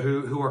don't,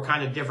 who are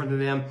kind of different than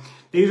them.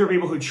 These are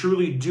people who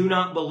truly do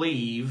not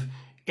believe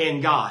in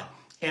God.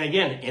 And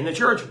again, in the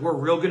church, we're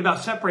real good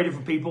about separating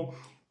from people,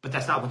 but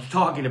that's not what they're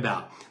talking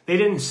about. They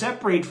didn't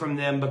separate from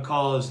them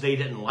because they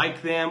didn't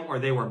like them or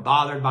they were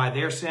bothered by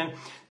their sin.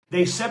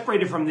 They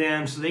separated from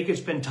them so they could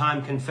spend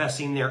time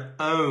confessing their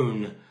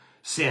own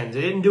sins.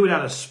 They didn't do it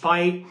out of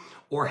spite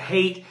or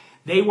hate.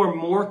 They were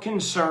more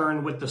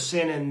concerned with the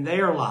sin in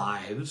their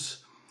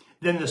lives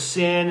than the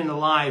sin in the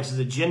lives of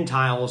the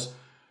Gentiles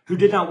who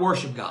did not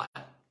worship God,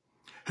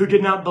 who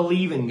did not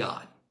believe in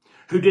God,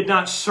 who did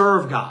not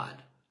serve God.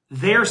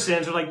 Their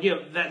sins are like,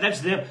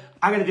 that's them.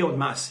 I got to deal with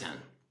my sin.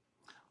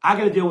 I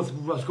got to deal with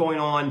what's going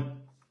on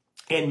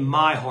in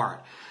my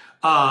heart.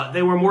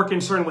 They were more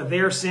concerned with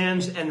their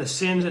sins and the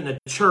sins in the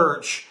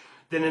church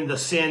than in the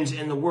sins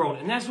in the world.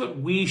 And that's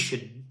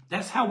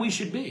how we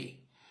should be.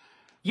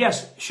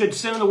 Yes, should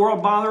sin in the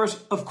world bother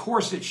us? Of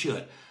course it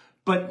should,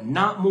 but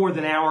not more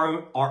than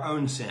our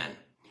own sin.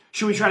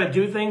 Should we try to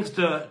do things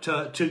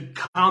to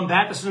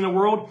combat the sin in the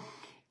world?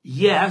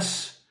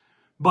 Yes,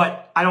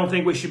 but I don't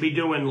think we should be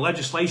doing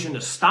legislation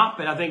to stop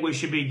it. I think we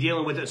should be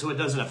dealing with it so it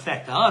doesn't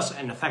affect us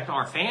and affect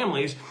our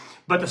families.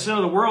 But the sin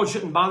of the world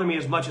shouldn't bother me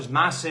as much as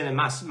my sin and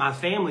my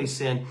family's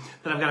sin,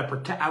 that I've got to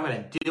protect. I've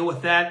got to deal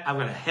with that. I've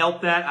got to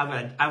help that.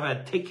 I've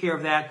got to take care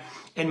of that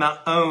in my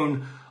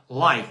own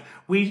life.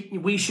 We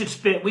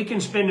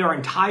can spend our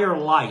entire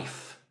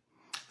life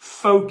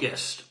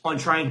focused on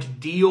trying to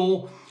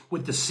deal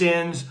with the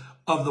sins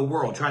of the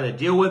world, trying to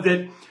deal with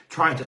it,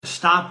 trying to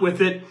stop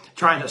with it,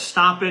 trying to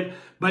stop it.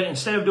 But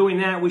instead of doing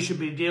that, we should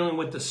be dealing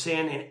with the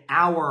sin in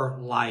our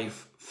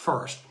life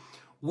first.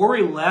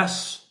 Worry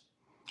less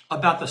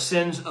about the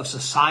sins of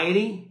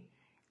society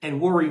and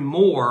worry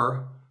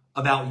more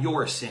about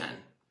your sin.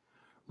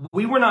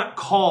 We were not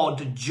called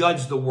to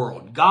judge the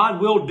world. God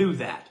will do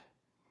that.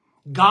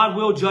 God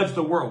will judge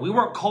the world. We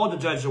weren't called to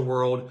judge the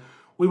world.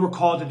 We were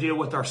called to deal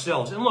with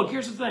ourselves. And look,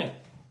 here's the thing.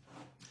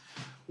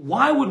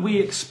 Why would we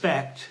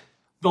expect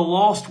the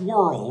lost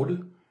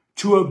world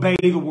to obey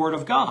the word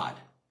of God?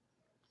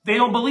 They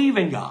don't believe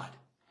in God.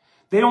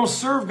 They don't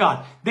serve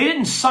God. They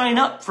didn't sign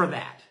up for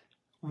that.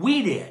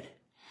 We did.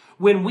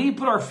 When we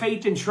put our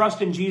faith and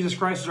trust in Jesus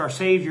Christ as our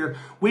Savior,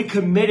 we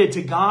committed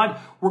to God.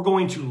 We're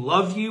going to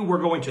love you.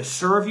 We're going to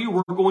serve you.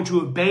 We're going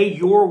to obey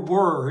your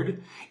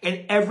word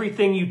and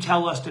everything you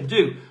tell us to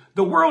do.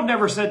 The world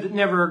never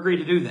agreed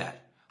to do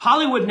that.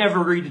 Hollywood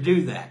never agreed to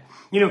do that.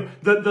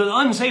 The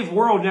unsaved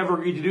world never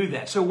agreed to do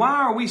that. So why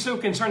are we so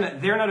concerned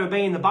that they're not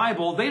obeying the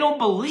Bible? They don't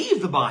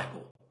believe the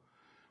Bible.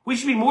 We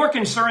should be more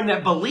concerned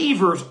that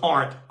believers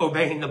aren't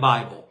obeying the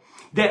Bible,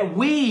 that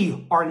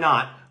we are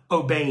not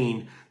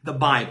obeying the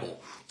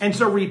Bible. And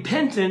so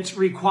repentance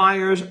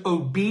requires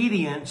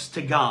obedience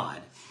to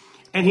God.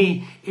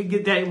 And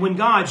that when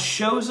God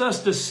shows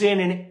us the sin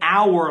in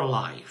our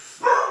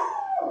life,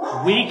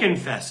 we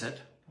confess it,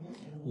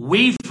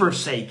 we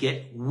forsake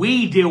it,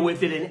 we deal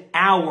with it in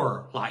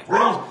our life.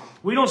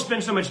 We don't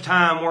spend so much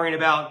time worrying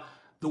about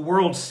the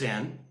world's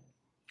sin.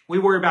 We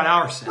worry about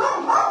our sin.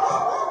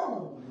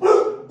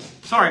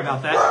 Sorry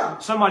about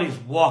that. Somebody's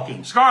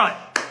walking. Scarlett.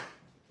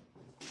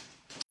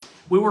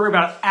 We worry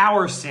about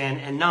our sin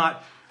and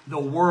not the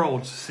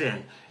world's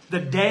sin. The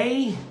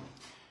day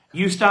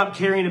you stop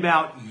caring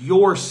about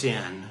your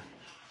sin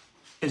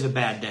is a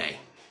bad day.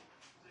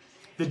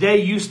 The day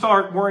you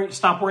stop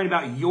worrying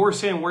about your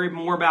sin, worry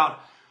more about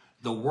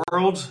the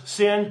world's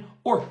sin.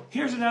 Or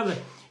here's another.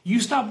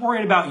 You stop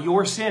worrying about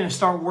your sin and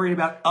start worrying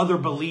about other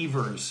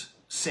believers'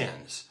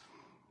 sins.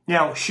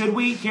 Now, should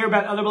we care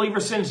about other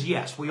believers' sins?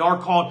 Yes, we are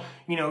called,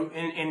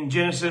 in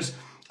Genesis,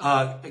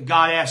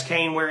 God asked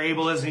Cain where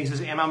Abel is, and he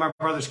says, am I my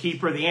brother's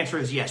keeper? The answer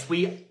is yes.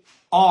 We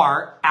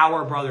are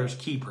our brother's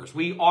keepers.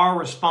 We are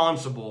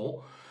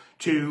responsible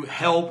to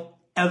help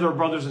other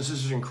brothers and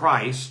sisters in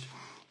Christ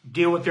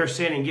deal with their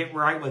sin and get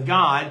right with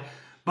God.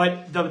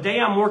 But the day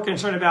I'm more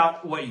concerned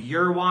about what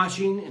you're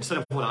watching instead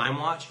of what I'm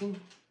watching,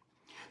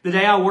 the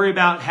day I worry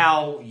about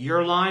how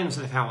you're lying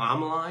instead of how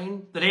I'm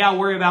lying, the day I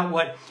worry about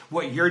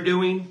what you're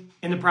doing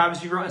in the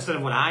privacy of your own instead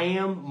of what I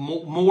am,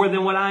 more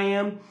than what I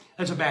am,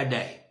 that's a bad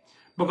day.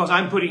 Because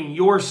I'm putting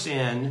your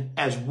sin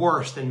as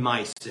worse than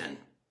my sin.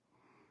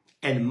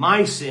 And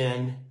my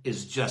sin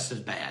is just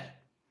as bad.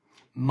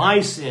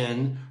 my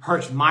sin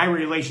hurts my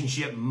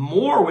relationship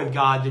more with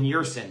God than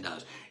your sin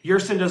does. Your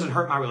sin doesn't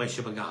hurt my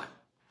relationship with God.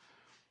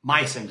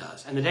 My sin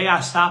does. And the day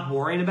I stop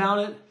worrying about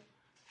it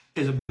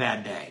is a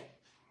bad day.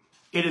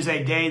 It is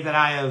a day that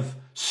I have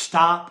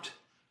stopped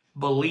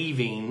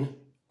believing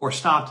or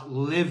stopped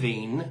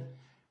living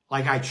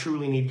like I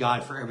truly need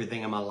God for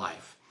everything in my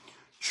life.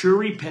 True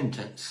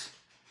repentance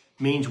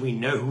means we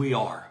know who we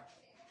are.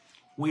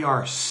 We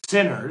are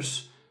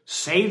sinners,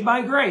 saved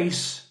by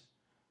grace,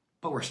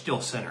 but we're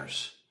still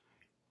sinners,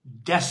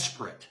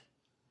 desperate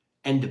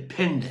and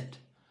dependent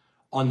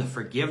on the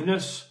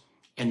forgiveness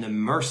and the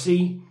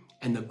mercy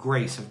and the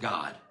grace of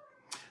God.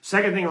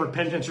 Second thing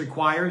repentance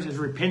requires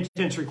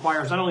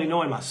not only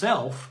knowing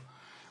myself,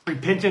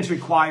 repentance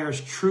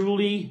requires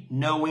truly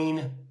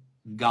knowing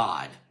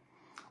God.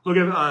 Look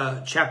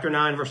at chapter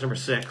 9, verse number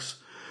 6.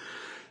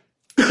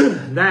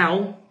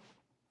 Thou,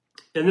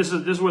 and this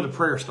is where the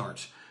prayer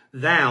starts.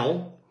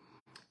 Thou,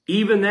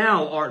 even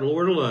thou art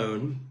Lord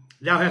alone.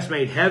 Thou hast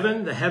made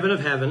heaven, the heaven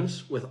of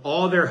heavens, with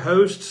all their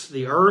hosts,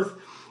 the earth,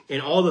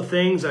 and all the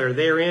things that are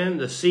therein,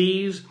 the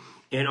seas,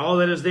 and all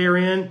that is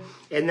therein.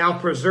 And thou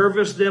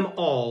preservest them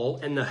all,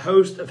 and the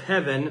host of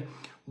heaven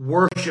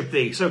worship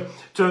thee. So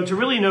to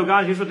really know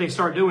God, here's what they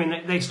start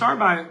doing. They start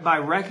by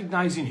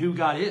recognizing who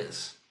God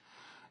is.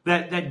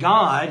 That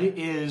God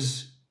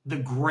is the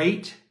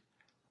great,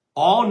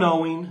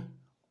 all-knowing,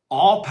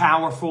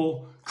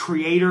 all-powerful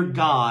creator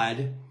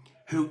God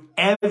who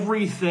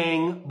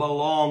everything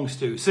belongs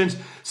to. Since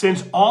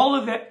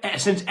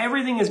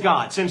everything is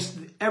God, since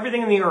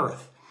everything in the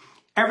earth,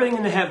 everything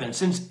in the heavens,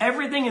 since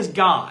everything is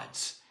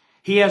God's,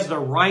 he has the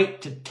right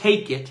to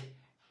take it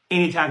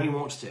anytime he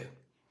wants to.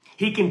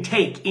 He can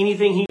take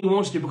anything he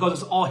wants to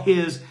because it's all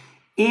his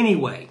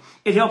anyway.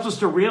 It helps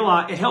to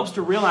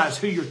realize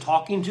who you're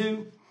talking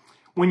to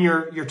when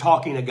you're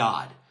talking to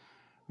God.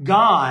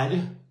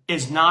 God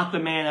is not the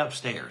man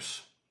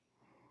upstairs.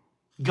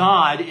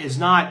 God is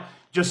not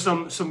just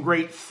some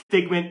great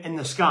figment in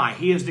the sky.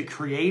 He is the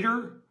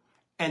creator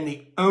and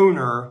the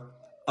owner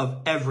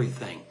of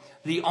everything.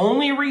 The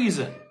only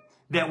reason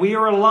that we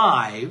are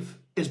alive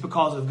is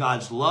because of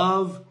God's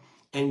love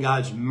and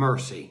God's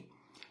mercy.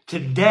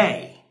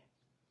 Today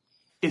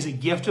is a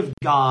gift of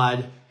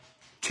God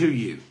to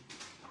you.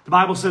 The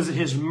Bible says that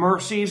his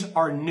mercies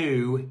are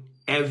new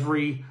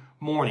every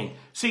morning.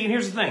 See, and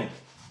here's the thing.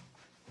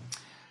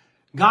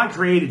 God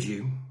created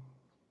you.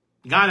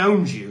 God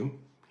owns you.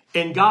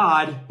 And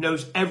God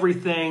knows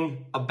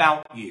everything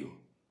about you,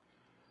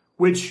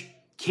 which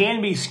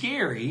can be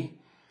scary,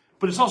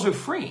 but it's also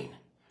freeing.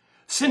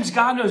 Since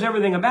God knows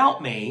everything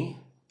about me,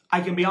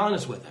 I can be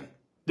honest with him.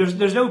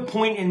 There's no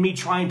point in me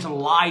trying to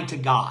lie to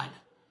God.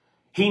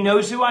 He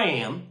knows who I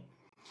am.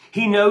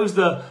 He knows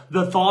the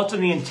thoughts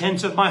and the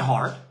intents of my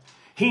heart.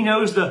 He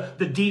knows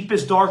the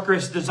deepest,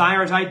 darkest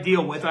desires I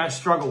deal with, I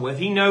struggle with.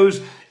 He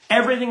knows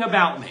everything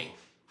about me.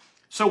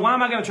 So why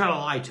am I going to try to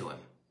lie to him?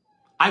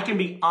 I can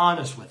be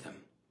honest with him.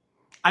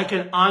 I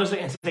can honestly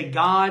and say,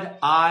 God,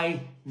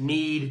 I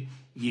need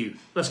you.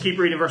 Let's keep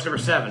reading verse number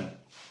 7.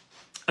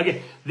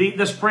 Again,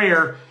 this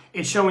prayer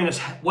is showing us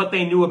what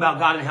they knew about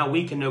God and how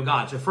we can know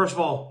God. So first of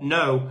all,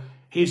 know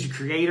he's the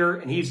creator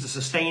and he's the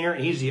sustainer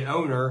and he's the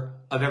owner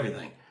of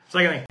everything.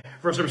 Second thing,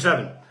 verse number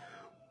 7.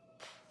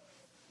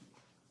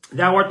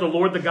 Thou art the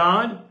Lord the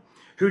God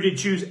who did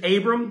choose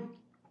Abram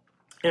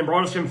and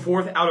brought him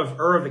forth out of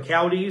Ur of the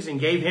Chaldees and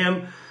gave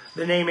him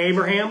the name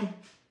Abraham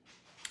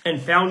and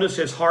found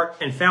his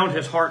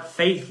heart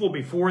faithful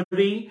before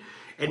thee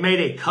and made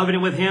a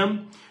covenant with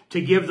him to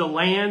give the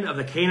land of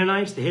the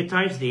Canaanites, the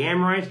Hittites, the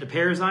Amorites, the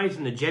Perizzites,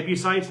 and the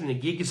Jebusites, and the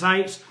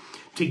Girgashites,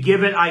 to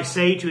give it, I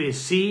say, to his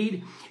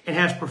seed, and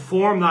has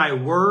performed thy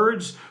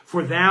words,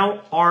 for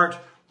thou art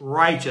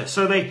righteous.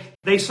 So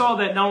they saw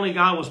that not only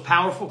God was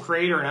powerful,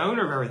 creator, and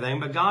owner of everything,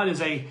 but God is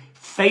a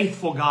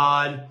faithful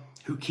God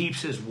who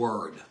keeps his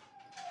word.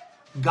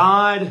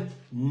 God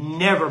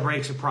never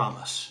breaks a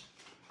promise.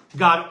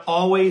 God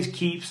always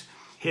keeps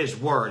his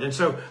word. And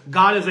so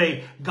God is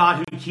a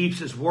God who keeps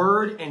his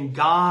word, and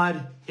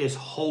God is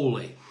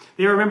holy.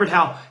 They remembered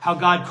how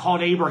God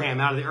called Abraham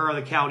out of the Ur of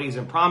the Chaldees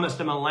and promised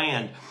him a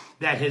land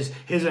that his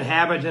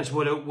inhabitants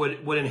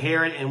would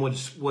inherit and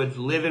would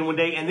live in one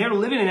day. And they're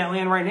living in that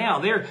land right now.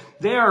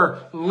 They're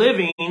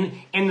living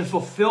in the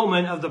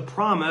fulfillment of the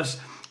promise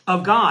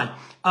of God.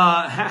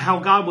 How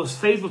God was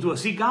faithful to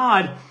us. See,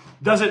 God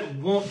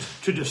doesn't want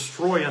to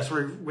destroy us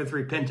with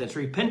repentance.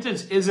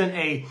 Repentance isn't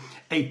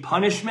a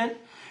punishment.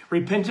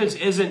 Repentance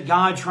isn't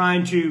God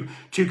trying to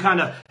kind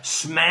of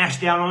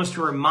smash down on us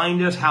to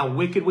remind us how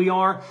wicked we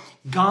are.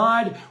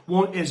 God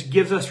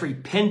gives us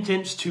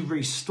repentance to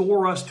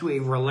restore us to a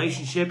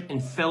relationship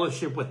and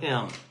fellowship with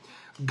him.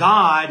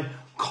 God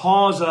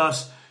calls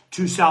us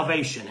to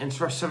salvation. And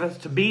for us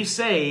to be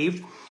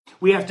saved,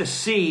 we have to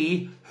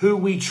see who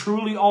we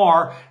truly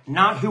are,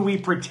 not who we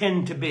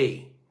pretend to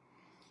be.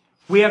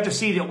 We have to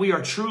see that we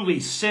are truly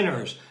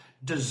sinners,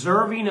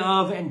 deserving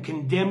of and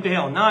condemned to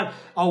hell. Not,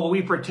 oh, well,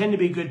 we pretend to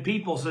be good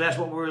people, so that's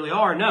what we really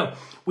are. No,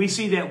 we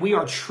see that we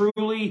are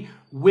truly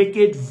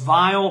wicked,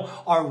 vile.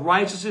 Our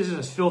righteousness is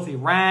as filthy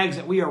rags,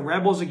 that we are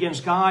rebels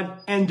against God.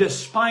 And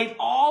despite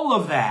all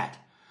of that,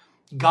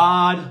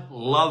 God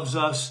loves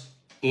us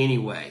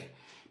anyway,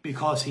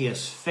 because he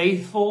is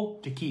faithful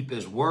to keep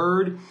his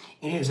word,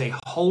 and he is a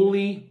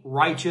holy,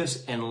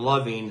 righteous, and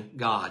loving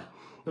God.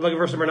 Look at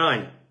verse number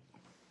 9.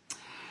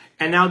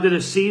 And thou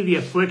didst see the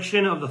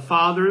affliction of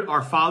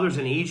our fathers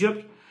in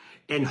Egypt,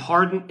 and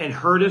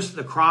heardest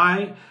the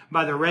cry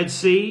by the Red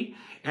Sea,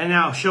 and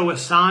thou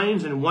showest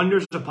signs and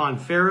wonders upon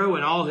Pharaoh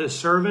and all his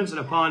servants,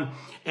 and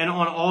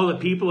on all the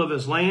people of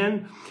his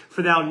land.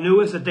 For thou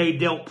knewest that they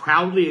dealt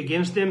proudly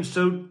against them,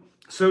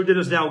 so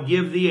didst thou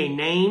give thee a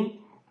name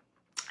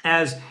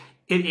as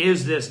it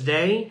is this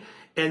day.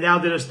 And thou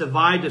didst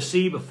divide the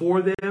sea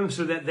before them,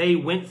 so that they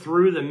went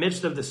through the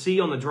midst of the sea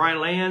on the dry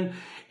land.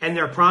 And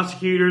their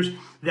prosecutors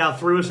thou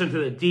threwest into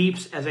the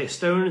deeps as a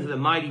stone into the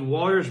mighty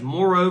waters.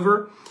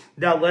 Moreover,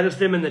 thou leddest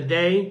them in the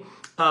day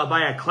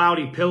by a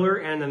cloudy pillar,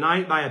 and in the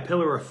night by a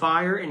pillar of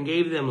fire, and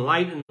gave them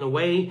light in the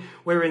way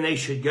wherein they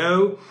should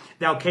go.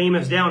 Thou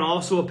camest down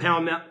also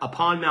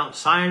upon Mount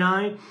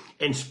Sinai,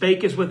 and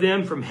spakest with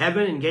them from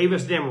heaven, and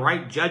gavest them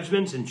right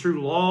judgments and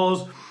true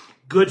laws,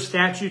 good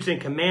statutes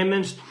and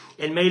commandments,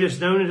 and madest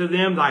known unto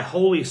them thy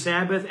holy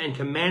Sabbath, and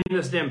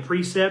commandest them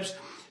precepts,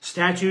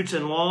 statutes,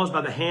 and laws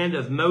by the hand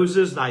of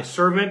Moses thy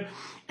servant,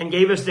 and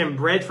gavest them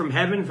bread from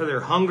heaven for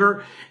their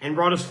hunger, and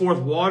broughtest forth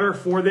water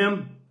for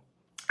them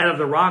out of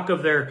the rock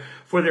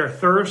for their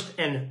thirst,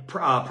 and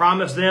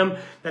promised them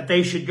that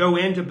they should go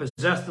in to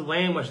possess the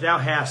land which thou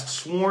hast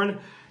sworn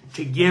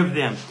to give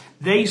them.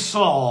 They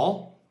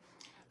saw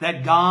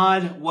that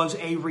God was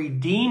a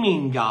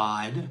redeeming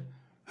God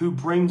who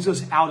brings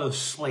us out of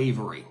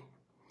slavery.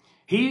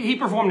 He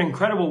performed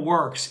incredible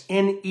works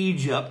in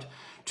Egypt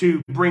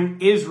to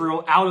bring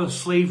Israel out of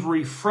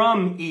slavery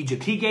from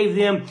Egypt. He gave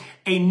them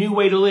a new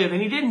way to live.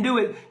 And he didn't do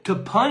it to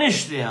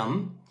punish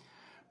them,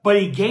 but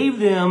he gave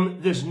them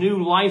this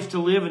new life to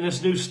live and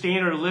this new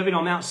standard of living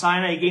on Mount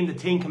Sinai. He gave them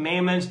the 10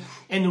 Commandments.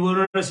 In the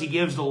wilderness, he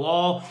gives the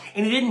law.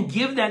 And he didn't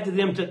give that to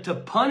them to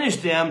punish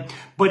them,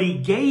 but he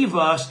gave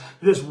us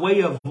this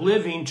way of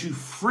living to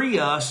free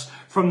us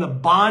from the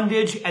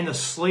bondage and the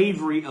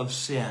slavery of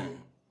sin.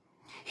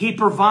 He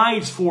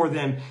provides for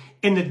them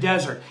in the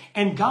desert.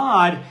 And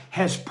God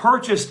has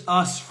purchased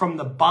us from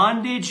the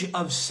bondage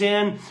of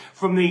sin,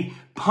 from the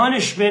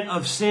punishment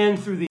of sin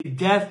through the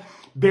death,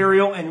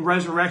 burial, and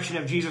resurrection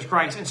of Jesus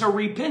Christ. And so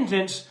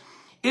repentance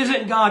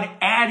isn't God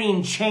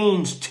adding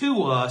chains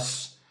to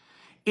us.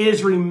 It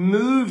is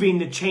removing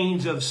the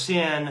chains of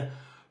sin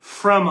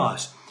from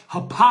us.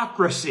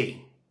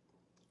 Hypocrisy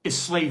is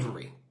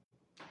slavery.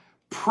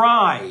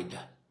 Pride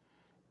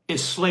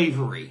is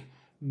slavery.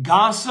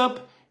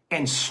 Gossip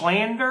and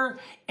slander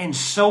and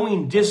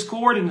sowing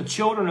discord in the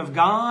children of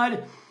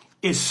God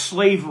is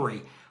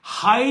slavery.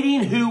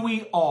 Hiding who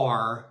we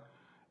are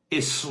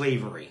is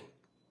slavery.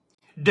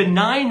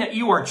 Denying that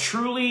you are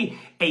truly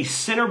a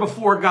sinner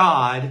before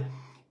God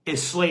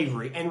is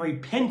slavery. And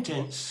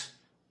repentance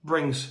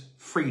brings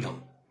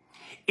freedom.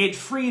 It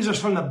frees us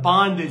from the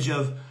bondage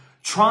of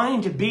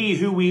trying to be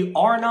who we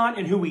are not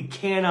and who we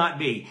cannot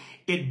be.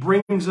 It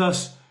brings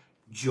us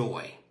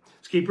joy.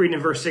 Let's keep reading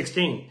in verse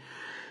 16.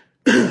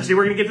 See,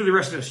 we're going to get through the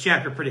rest of this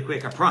chapter pretty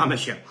quick, I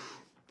promise you.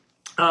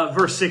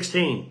 Verse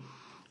 16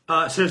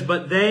 says,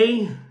 But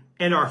they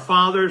and our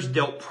fathers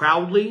dealt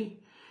proudly,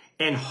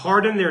 and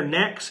hardened their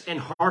necks,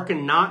 and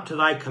hearkened not to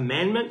thy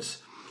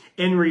commandments,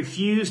 and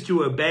refused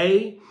to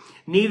obey,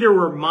 neither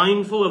were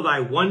mindful of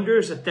thy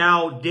wonders that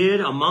thou did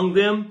among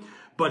them,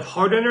 but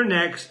hardened their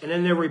necks, and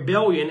in their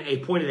rebellion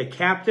appointed a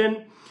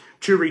captain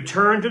to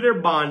return to their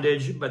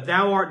bondage. But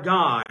thou art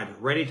God,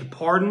 ready to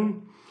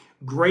pardon,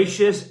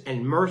 gracious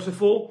and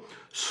merciful,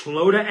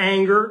 slow to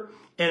anger,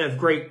 and of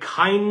great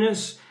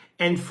kindness,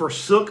 and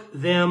forsook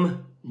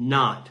them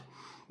not.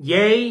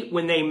 Yea,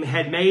 when they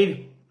had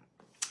made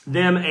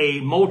them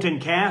a molten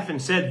calf,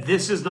 and said,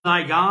 This is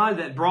thy God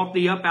that brought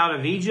thee up out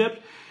of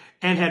Egypt,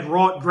 and had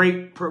wrought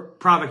great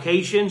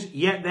provocations,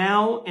 yet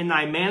thou in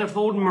thy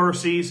manifold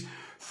mercies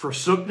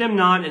forsook them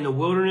not in the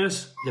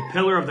wilderness. The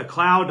pillar of the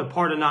cloud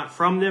departed not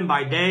from them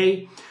by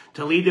day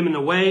to lead them in the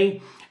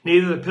way,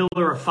 neither the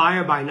pillar of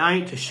fire by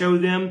night to show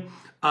them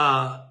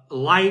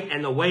light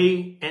and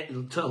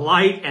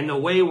the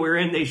way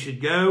wherein they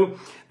should go.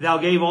 Thou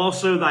gave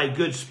also thy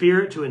good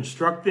spirit to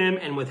instruct them,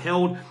 and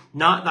withheld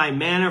not thy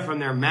manna from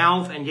their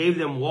mouth, and gave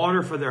them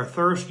water for their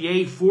thirst.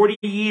 Yea, 40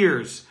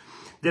 years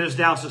didst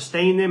thou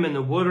sustain them in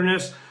the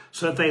wilderness,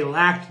 so that they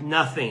lacked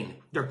nothing.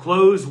 Their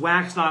clothes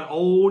waxed not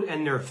old,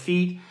 and their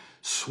feet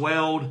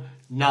swelled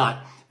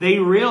not. They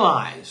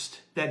realized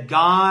that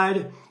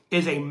God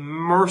is a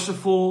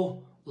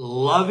merciful,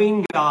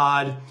 loving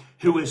God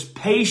who is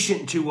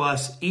patient to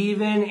us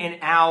even in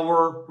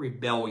our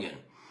rebellion.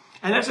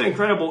 And that's an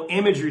incredible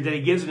imagery that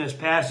he gives in this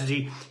passage.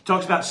 He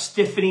talks about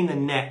stiffening the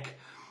neck.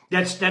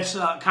 That's in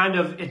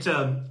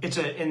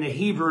the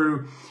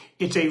Hebrew,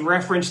 it's a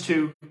reference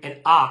to an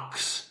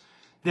ox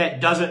that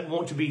doesn't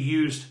want to be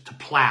used to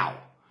plow.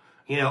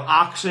 You know,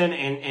 oxen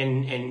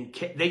and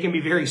they can be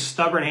very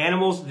stubborn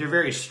animals. They're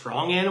very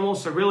strong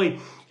animals. So really,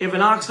 if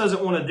an ox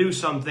doesn't want to do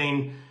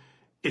something,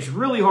 it's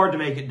really hard to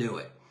make it do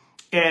it.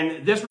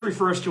 And this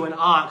refers to an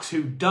ox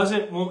who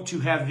doesn't want to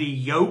have the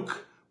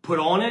yoke put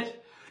on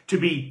it to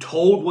be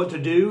told what to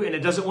do, and it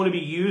doesn't want to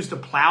be used to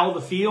plow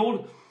the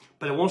field,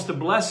 but it wants the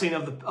blessing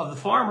of the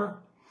farmer.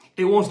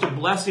 It wants the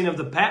blessing of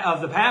the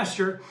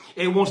pasture.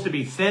 It wants to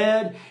be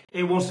fed.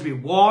 It wants to be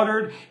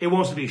watered. It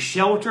wants to be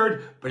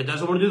sheltered, but it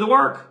doesn't want to do the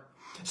work.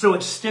 So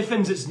it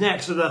stiffens its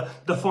neck so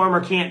the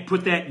farmer can't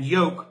put that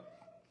yoke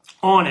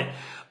on it.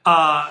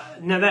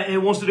 Now that it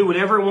wants to do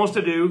whatever it wants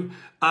to do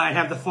and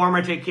have the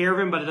farmer take care of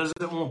him, but it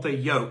doesn't want the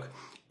yoke.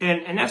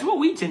 And that's what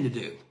we tend to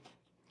do.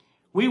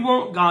 We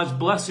want God's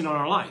blessing on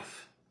our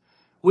life.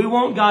 We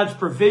want God's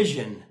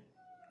provision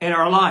in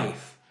our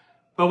life.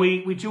 But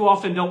we too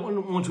often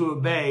don't want to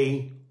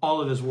obey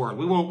all of his word.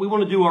 We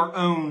want to do our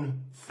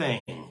own thing.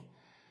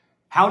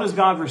 How does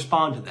God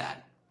respond to that?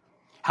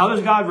 How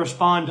does God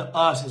respond to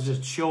us as his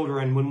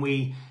children when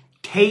we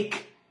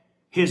take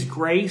his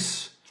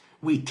grace,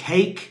 we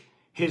take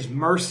his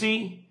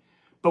mercy,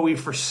 but we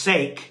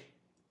forsake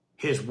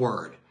his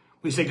word?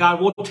 We say,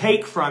 God, we'll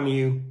take from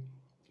you,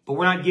 but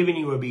we're not giving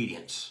you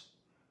obedience.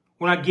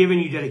 We're not giving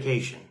you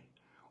dedication.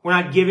 We're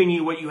not giving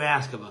you what you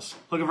ask of us.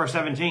 Look at verse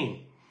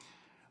 17.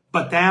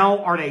 But thou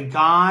art a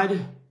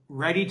God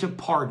ready to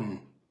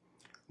pardon,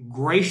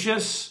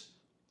 gracious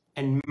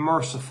and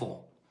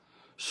merciful,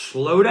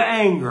 slow to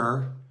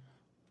anger,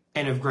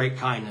 and of great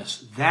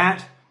kindness.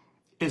 That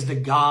is the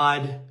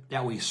God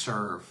that we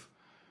serve.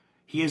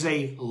 He is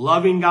a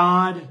loving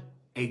God,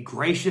 a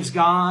gracious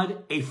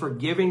God, a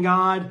forgiving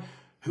God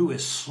who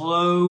is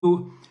slow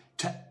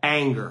to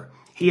anger.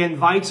 He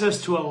invites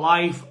us to a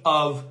life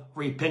of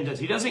repentance.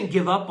 He doesn't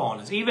give up on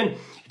us. Even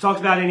he talks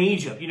about in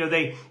Egypt, you know,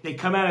 they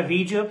come out of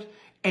Egypt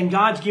and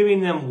God's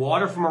giving them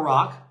water from a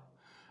rock.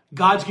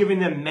 God's giving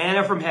them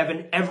manna from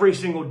heaven every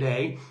single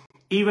day.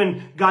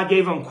 Even God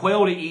gave them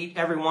quail to eat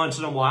every once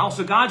in a while.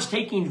 So God's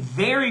taking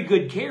very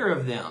good care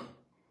of them.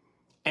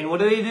 And what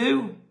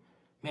do?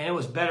 Man, it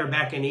was better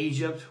back in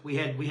Egypt. We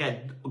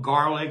had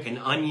garlic and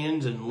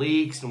onions and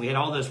leeks, and we had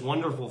all this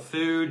wonderful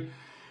food.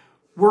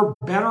 We're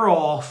better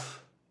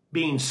off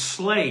being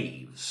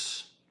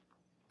slaves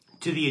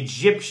to the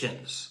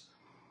Egyptians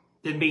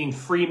than being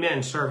free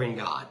men serving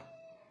God.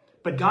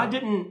 But God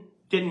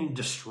didn't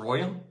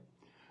destroy them.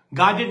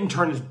 God didn't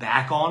turn his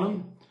back on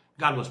them.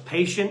 God was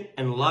patient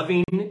and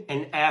loving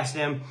and asked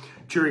them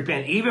to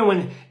repent. Even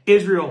when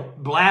Israel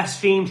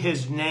blasphemed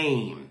his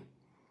name,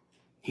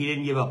 he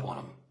didn't give up on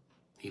them.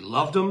 He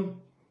loved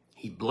them.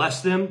 He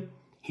blessed them.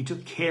 He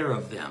took care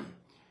of them.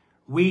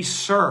 We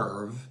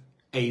serve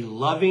a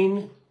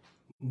loving,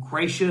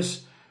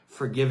 gracious,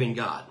 forgiving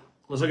God.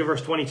 Let's look at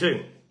verse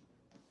 22.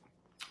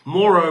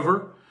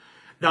 Moreover,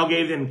 thou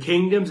gave them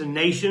kingdoms and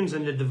nations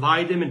and to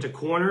divide them into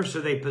corners,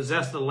 so they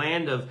possessed the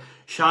land of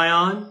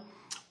Shion,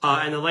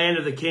 and the land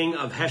of the king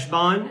of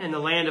Heshbon, and the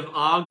land of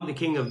Og, the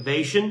king of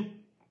Bashan.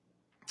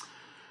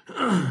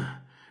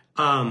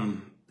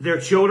 Their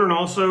children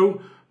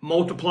also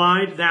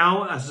multiplied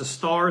thou as the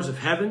stars of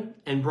heaven,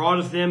 and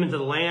broughtest them into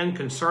the land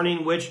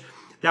concerning which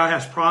thou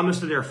hast promised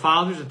to their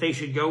fathers that they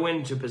should go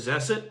in to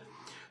possess it.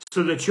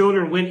 So the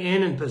children went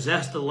in and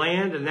possessed the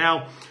land, and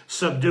thou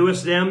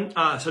subduest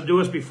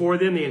before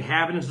them the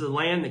inhabitants of the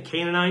land, the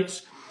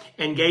Canaanites,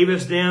 and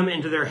gavest them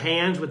into their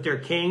hands with their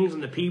kings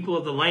and the people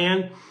of the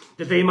land,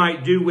 that they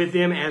might do with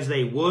them as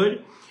they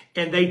would.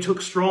 And they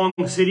took strong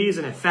cities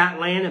and a fat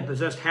land, and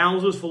possessed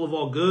houses full of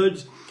all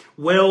goods,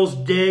 wells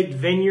digged,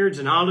 vineyards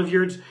and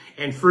oliveyards,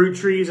 and fruit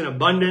trees in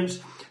abundance.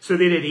 So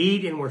they did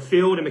eat and were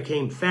filled and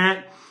became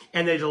fat,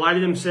 and they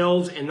delighted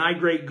themselves in thy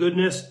great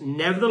goodness.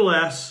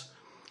 Nevertheless,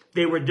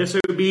 they were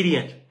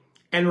disobedient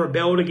and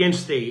rebelled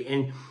against thee,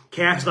 and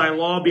cast thy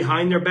law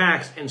behind their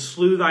backs, and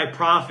slew thy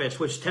prophets,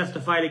 which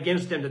testified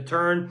against them to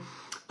turn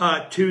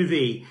to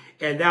thee.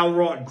 And thou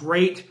wrought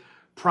great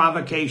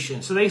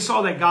provocation. So they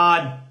saw that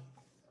God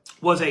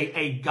was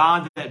a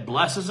God that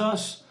blesses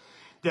us,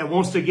 that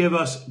wants to give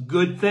us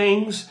good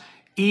things,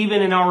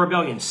 even in our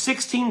rebellion.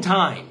 16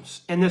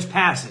 times in this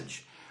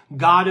passage,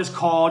 God is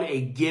called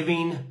a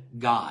giving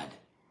God.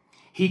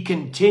 He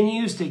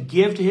continues to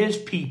give to his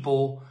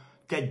people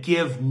that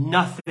give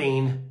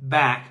nothing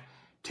back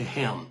to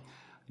him.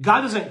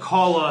 God doesn't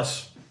call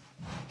us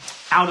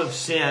out of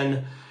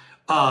sin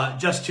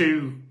just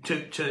to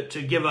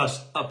give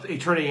us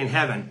eternity in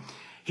heaven.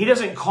 He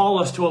doesn't call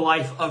us to a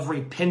life of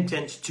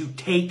repentance to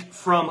take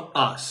from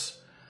us.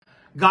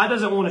 God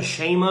doesn't want to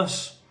shame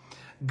us.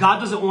 God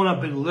doesn't want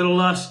to belittle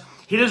us.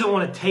 He doesn't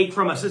want to take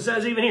from us. It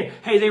says even here,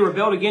 hey, they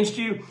rebelled against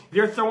you.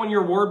 They're throwing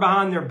your word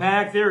behind their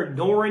back. They're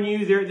ignoring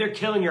you. They're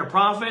killing your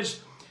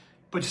prophets.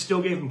 But you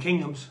still gave them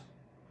kingdoms.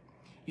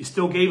 You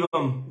still gave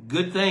them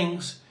good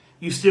things.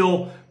 You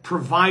still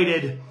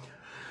provided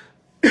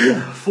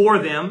for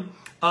them.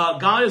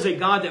 God is a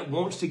God that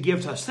wants to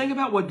give to us. Think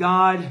about what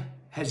God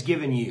has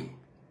given you.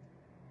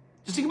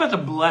 Just think about the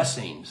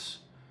blessings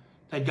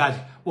that God,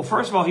 well,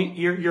 first of all,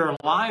 you're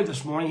alive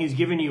this morning. He's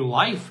given you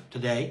life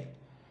today.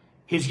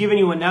 He's given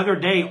you another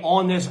day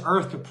on this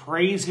earth to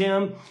praise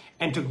Him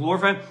and to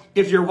glorify Him.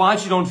 If you're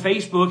watching on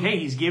Facebook, hey,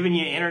 He's given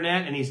you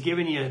internet and He's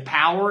given you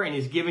power and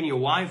He's given you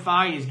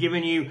Wi-Fi. He's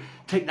given you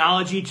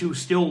technology to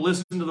still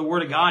listen to the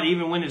Word of God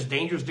even when it's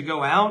dangerous to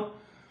go out.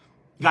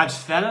 God's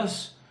fed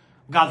us.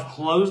 God's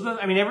clothed us.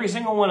 I mean, every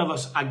single one of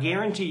us, I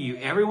guarantee you,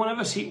 every one of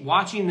us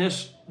watching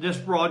this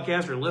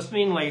broadcast or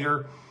listening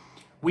later,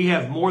 we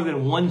have more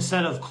than one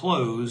set of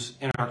clothes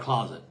in our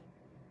closet.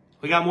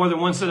 We got more than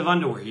one set of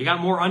underwear. You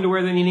got more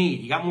underwear than you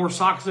need. You got more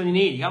socks than you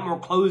need. You got more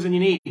clothes than you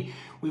need.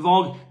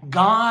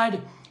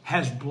 God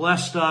has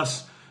blessed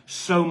us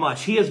so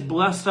much. He has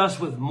blessed us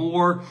with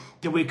more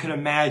than we could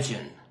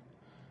imagine.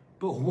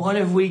 But what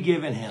have we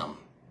given Him?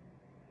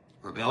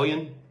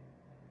 Rebellion,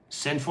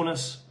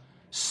 sinfulness,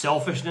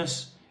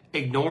 selfishness,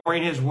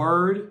 ignoring His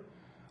word.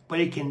 But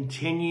He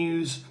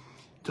continues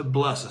to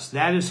bless us.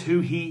 That is who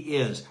He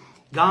is.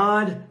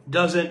 God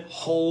doesn't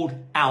hold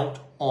out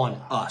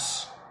on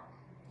us.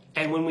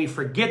 And when we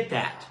forget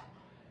that,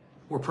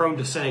 we're prone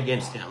to sin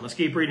against Him. Let's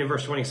keep reading in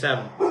verse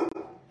 27.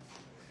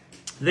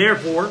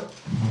 Therefore,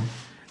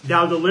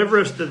 thou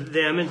deliverest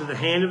them into the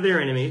hand of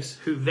their enemies,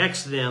 who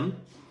vexed them,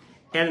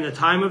 and in the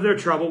time of their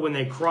trouble, when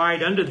they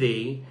cried unto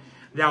thee,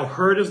 thou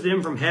heardest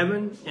them from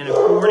heaven, and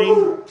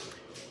according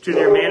to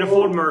their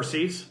manifold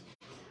mercies,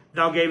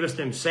 thou gavest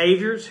them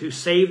saviors, who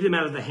saved them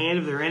out of the hand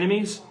of their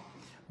enemies.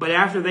 But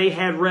after they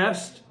had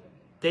rest,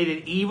 they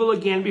did evil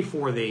again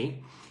before thee.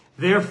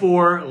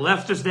 Therefore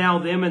leftest thou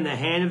them in the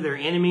hand of their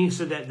enemies,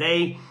 so that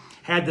they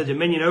had the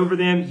dominion over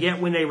them.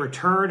 Yet when they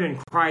returned and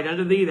cried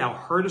unto thee, thou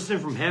heardest them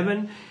from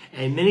heaven,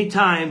 and many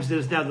times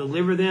didst thou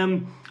deliver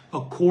them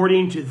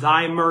according to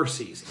thy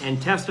mercies, and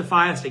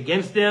testifiest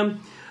against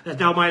them, that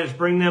thou mightest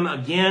bring them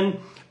again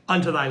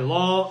unto thy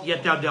law.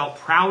 Yet thou dealt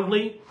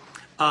proudly,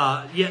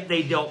 yet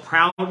they dealt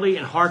proudly,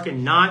 and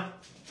hearkened not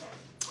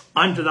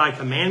unto thy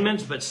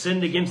commandments, but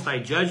sinned against thy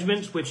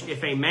judgments, which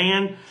if a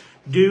man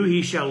do,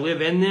 he shall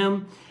live in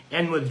them,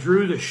 and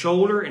withdrew the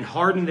shoulder, and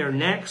hardened their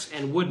necks,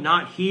 and would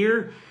not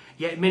hear.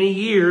 Yet many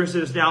years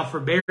didst thou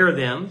forbear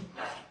them,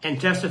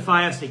 and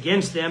testifiest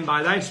against them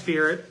by thy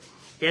Spirit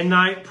and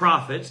thy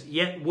prophets.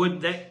 Yet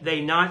would they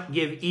not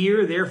give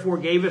ear, therefore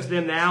gavest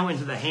them thou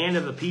into the hand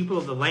of the people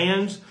of the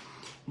lands.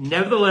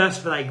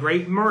 Nevertheless, for thy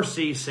great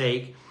mercy's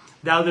sake,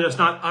 thou didst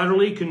not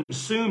utterly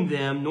consume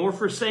them, nor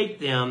forsake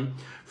them,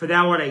 for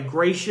thou art a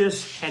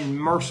gracious and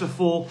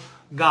merciful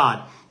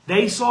God.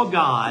 They saw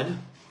God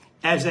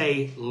as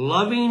a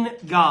loving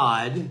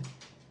God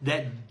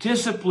that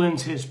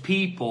disciplines His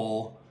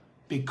people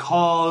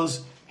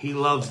because He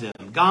loves them.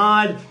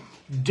 God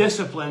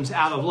disciplines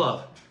out of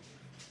love.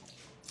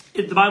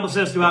 The Bible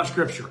says throughout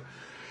Scripture,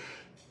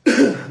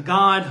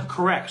 God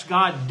corrects,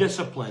 God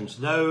disciplines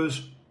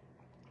those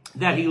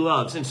that He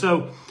loves. And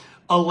so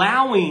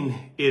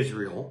allowing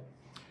Israel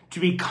to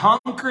be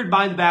conquered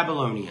by the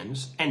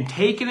Babylonians and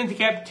taken into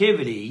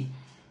captivity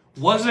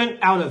wasn't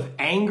out of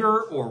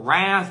anger or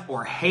wrath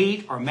or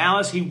hate or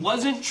malice. He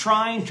wasn't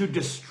trying to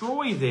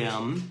destroy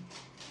them.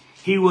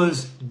 He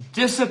was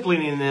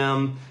disciplining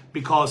them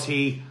because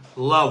He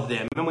loved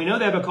them. And we know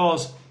that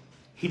because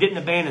He didn't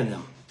abandon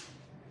them.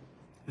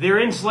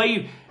 They're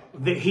enslaved.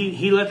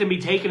 He let them be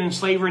taken in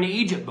slavery into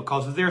Egypt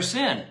because of their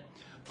sin.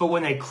 But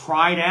when they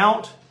cried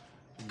out,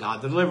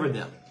 God delivered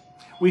them.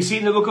 We see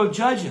in the book of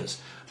Judges,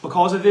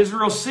 because of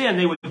Israel's sin,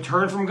 they would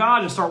turn from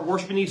God and start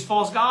worshiping these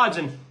false gods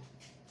and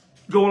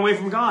going away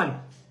from God.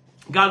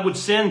 God would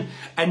send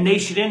a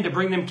nation in to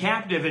bring them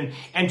captive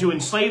and to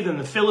enslave them,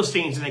 the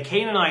Philistines and the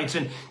Canaanites,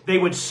 and they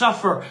would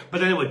suffer, but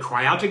then they would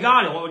cry out to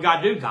God. And what would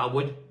God do? God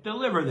would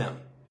deliver them.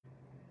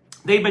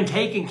 They've been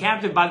taken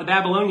captive by the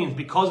Babylonians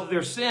because of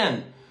their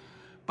sin,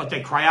 but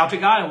they cry out to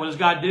God, and what does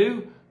God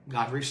do?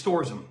 God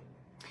restores them.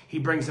 He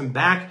brings them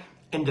back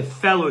into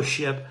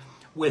fellowship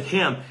with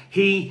Him.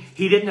 He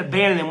didn't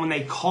abandon them. When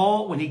they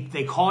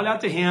called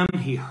out to Him,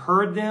 He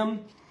heard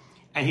them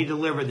and He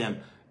delivered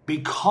them.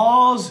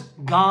 Because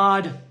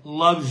God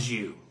loves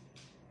you,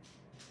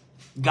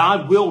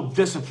 God will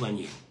discipline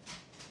you.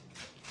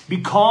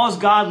 Because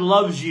God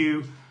loves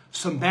you,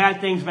 some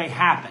bad things may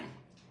happen.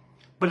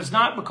 But it's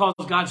not because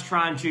God's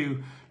trying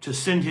to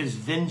send His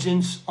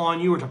vengeance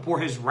on you or to pour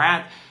His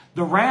wrath.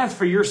 The wrath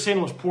for your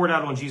sin was poured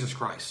out on Jesus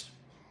Christ.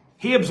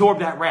 He absorbed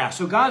that wrath.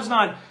 So God's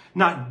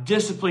not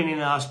disciplining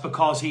us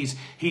because He's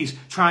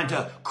trying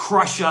to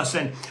crush us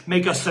and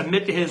make us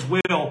submit to His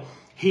will.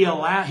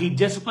 He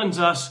disciplines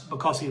us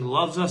because He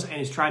loves us and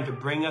He's trying to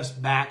bring us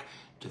back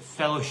to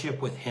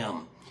fellowship with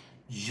Him,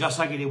 just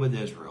like He did with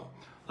Israel.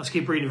 Let's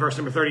keep reading verse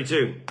number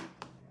 32.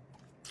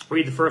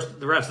 Read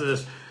the rest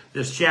of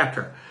this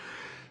chapter.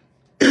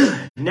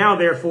 Now,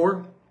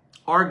 therefore,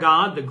 our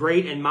God, the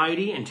great and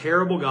mighty and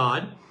terrible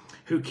God,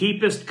 who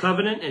keepest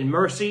covenant and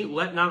mercy,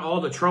 let not all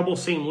the trouble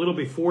seem little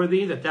before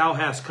thee that thou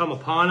hast come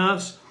upon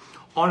us,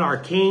 on our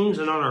kings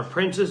and on our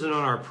princes and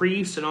on our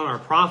priests and on our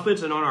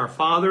prophets and on our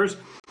fathers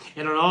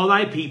and on all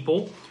thy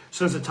people,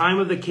 since the time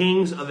of the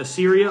kings of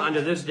Assyria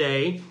unto this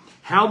day.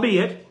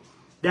 Howbeit,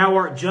 Thou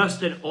art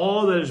just in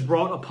all that is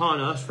brought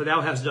upon us, for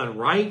thou hast done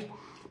right,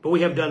 but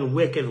we have done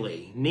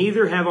wickedly.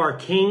 Neither have our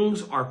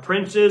kings, our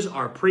princes,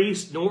 our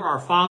priests, nor our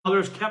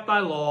fathers kept thy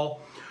law,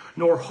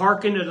 nor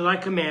hearkened unto thy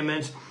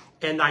commandments,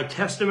 and thy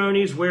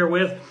testimonies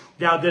wherewith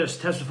thou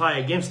didst testify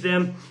against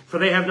them. For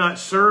they have not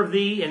served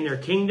thee in their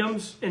kingdom,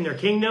 and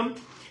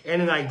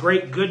in thy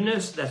great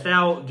goodness that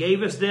thou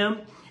gavest them,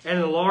 and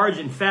in the large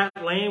and fat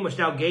land which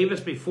thou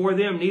gavest before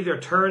them, neither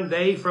turned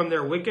they from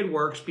their wicked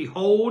works.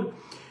 Behold,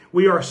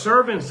 we are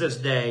servants this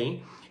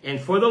day, and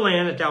for the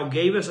land that thou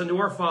gavest unto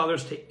our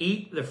fathers to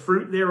eat the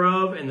fruit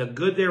thereof and the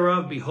good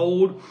thereof,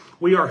 behold,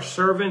 we are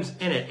servants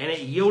in it. And it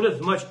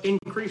yieldeth much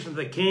increase unto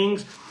the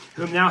kings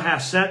whom thou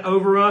hast set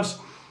over us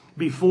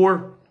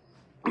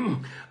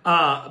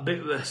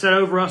set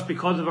over us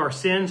because of our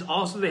sins.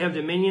 Also they have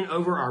dominion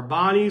over our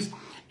bodies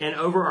and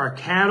over our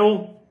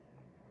cattle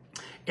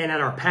and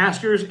at our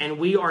pastures, and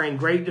we are in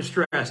great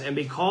distress. And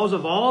because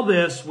of all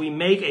this, we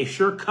make a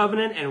sure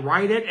covenant and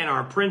write it, and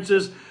our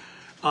princes,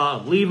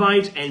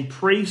 Levites and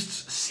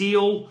priests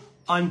seal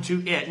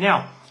unto it.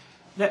 Now,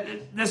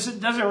 this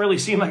doesn't really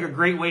seem like a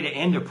great way to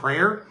end a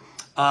prayer,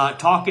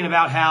 talking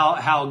about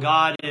how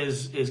God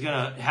is going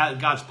to have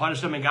God's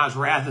punished them and God's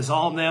wrath is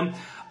on them.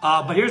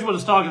 But here's what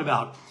it's talking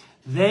about.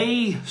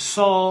 They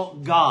saw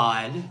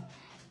God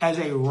as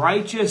a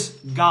righteous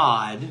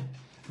God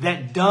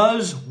that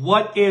does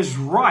what is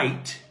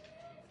right,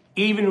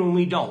 even when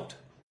we don't.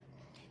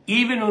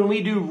 Even when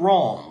we do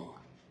wrong,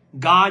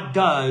 God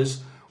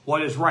does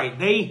what is right.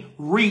 They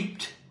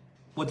reaped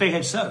what they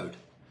had sowed.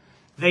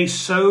 They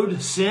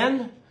sowed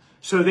sin,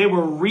 so they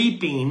were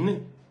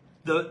reaping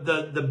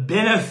the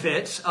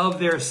benefits of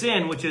their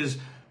sin, which is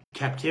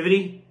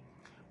captivity,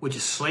 which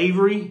is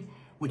slavery,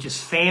 which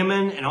is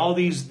famine, and all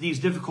these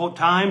difficult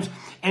times.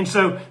 And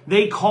so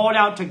they called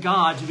out to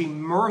God to be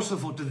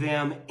merciful to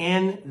them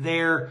in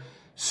their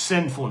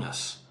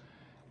sinfulness.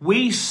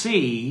 We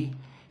see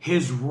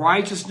his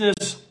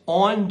righteousness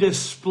on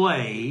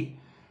display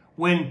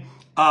when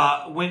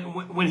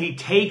he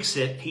takes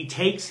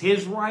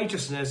his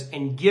righteousness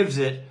and gives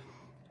it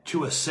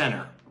to a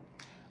sinner.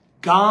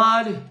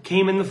 God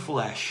came in the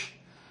flesh,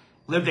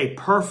 lived a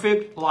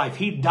perfect life.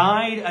 He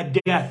died a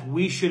death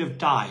we should have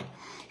died.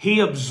 He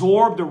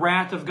absorbed the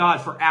wrath of God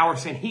for our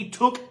sin. He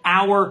took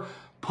our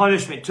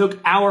punishment, took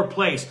our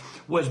place,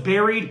 was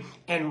buried,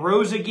 and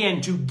rose again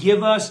to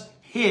give us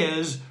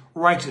his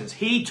righteousness.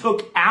 He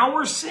took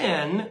our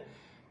sin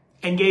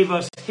and gave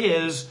us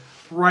his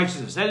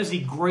righteousness. That is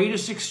the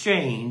greatest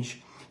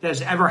exchange that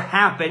has ever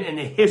happened in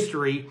the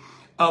history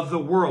of the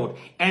world.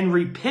 And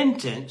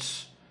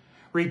repentance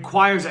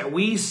requires that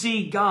we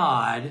see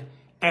God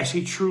as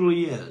he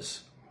truly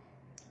is.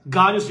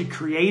 God is the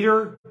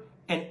creator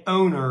and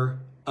owner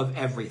of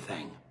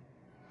everything.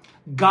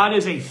 God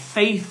is a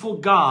faithful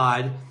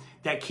God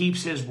that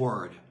keeps his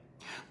word.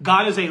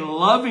 God is a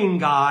loving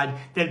God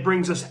that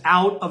brings us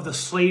out of the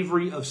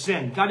slavery of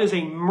sin. God is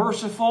a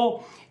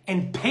merciful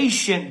and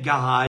patient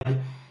God,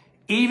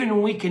 even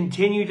when we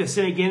continue to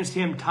sin against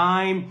him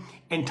time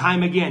and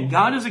time again.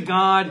 God is a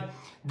God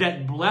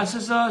that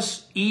blesses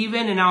us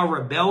even in our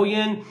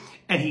rebellion,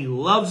 and he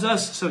loves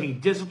us, so he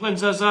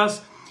disciplines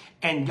us.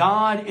 And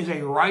God is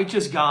a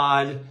righteous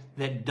God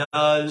that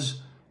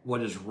does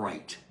what is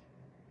right.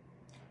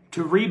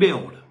 To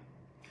rebuild,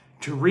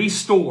 to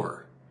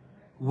restore,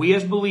 we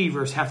as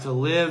believers have to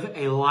live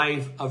a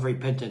life of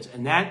repentance.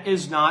 And that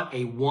is not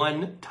a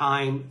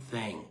one-time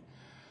thing.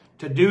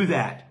 To do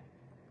that,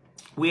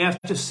 we have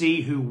to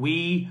see who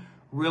we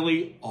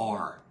really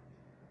are.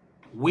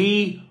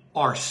 We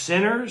are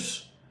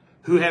sinners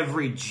who have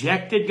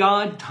rejected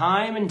God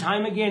time and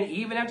time again,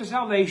 even after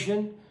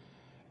salvation,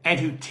 and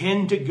who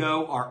tend to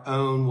go our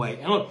own way.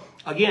 And look,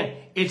 again,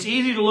 it's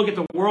easy to look at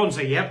the world and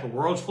say, yep, the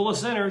world's full of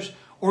sinners.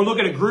 Or look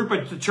at a group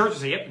at the church and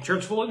say, yep, the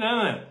church's full of...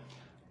 No.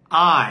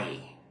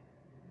 I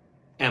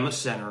am a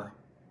sinner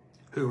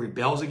who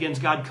rebels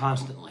against God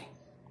constantly,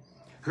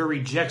 who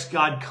rejects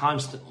God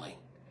constantly,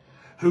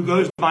 who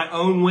goes my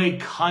own way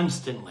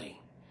constantly.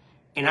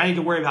 And I need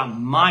to worry about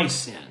my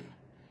sin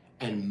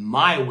and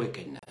my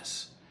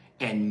wickedness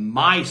and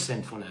my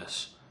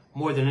sinfulness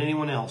more than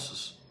anyone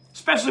else's,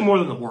 especially more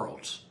than the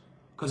world's,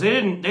 because they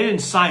didn't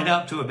sign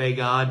up to obey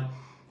God.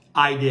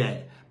 I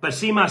did. But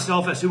see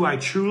myself as who I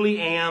truly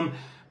am,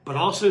 but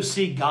also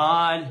see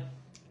God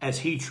as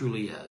he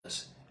truly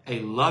is,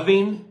 a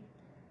loving,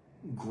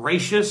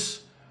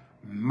 gracious,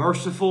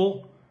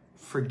 merciful,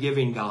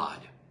 forgiving God.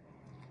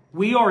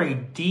 We are a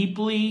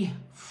deeply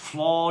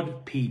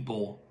flawed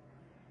people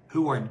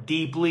who are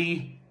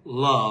deeply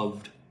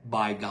loved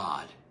by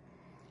God.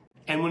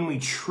 And when we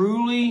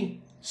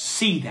truly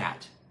see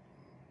that,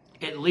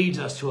 it leads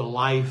us to a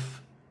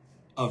life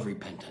of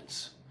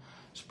repentance.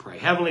 Let's pray.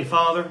 Heavenly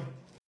Father,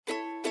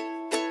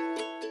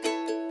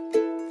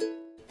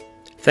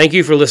 thank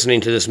you for listening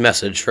to this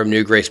message from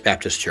New Grace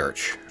Baptist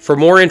Church. For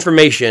more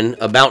information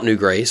about New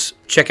Grace,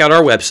 check out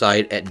our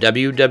website at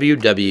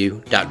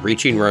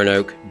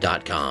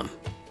www.reachingroanoke.com.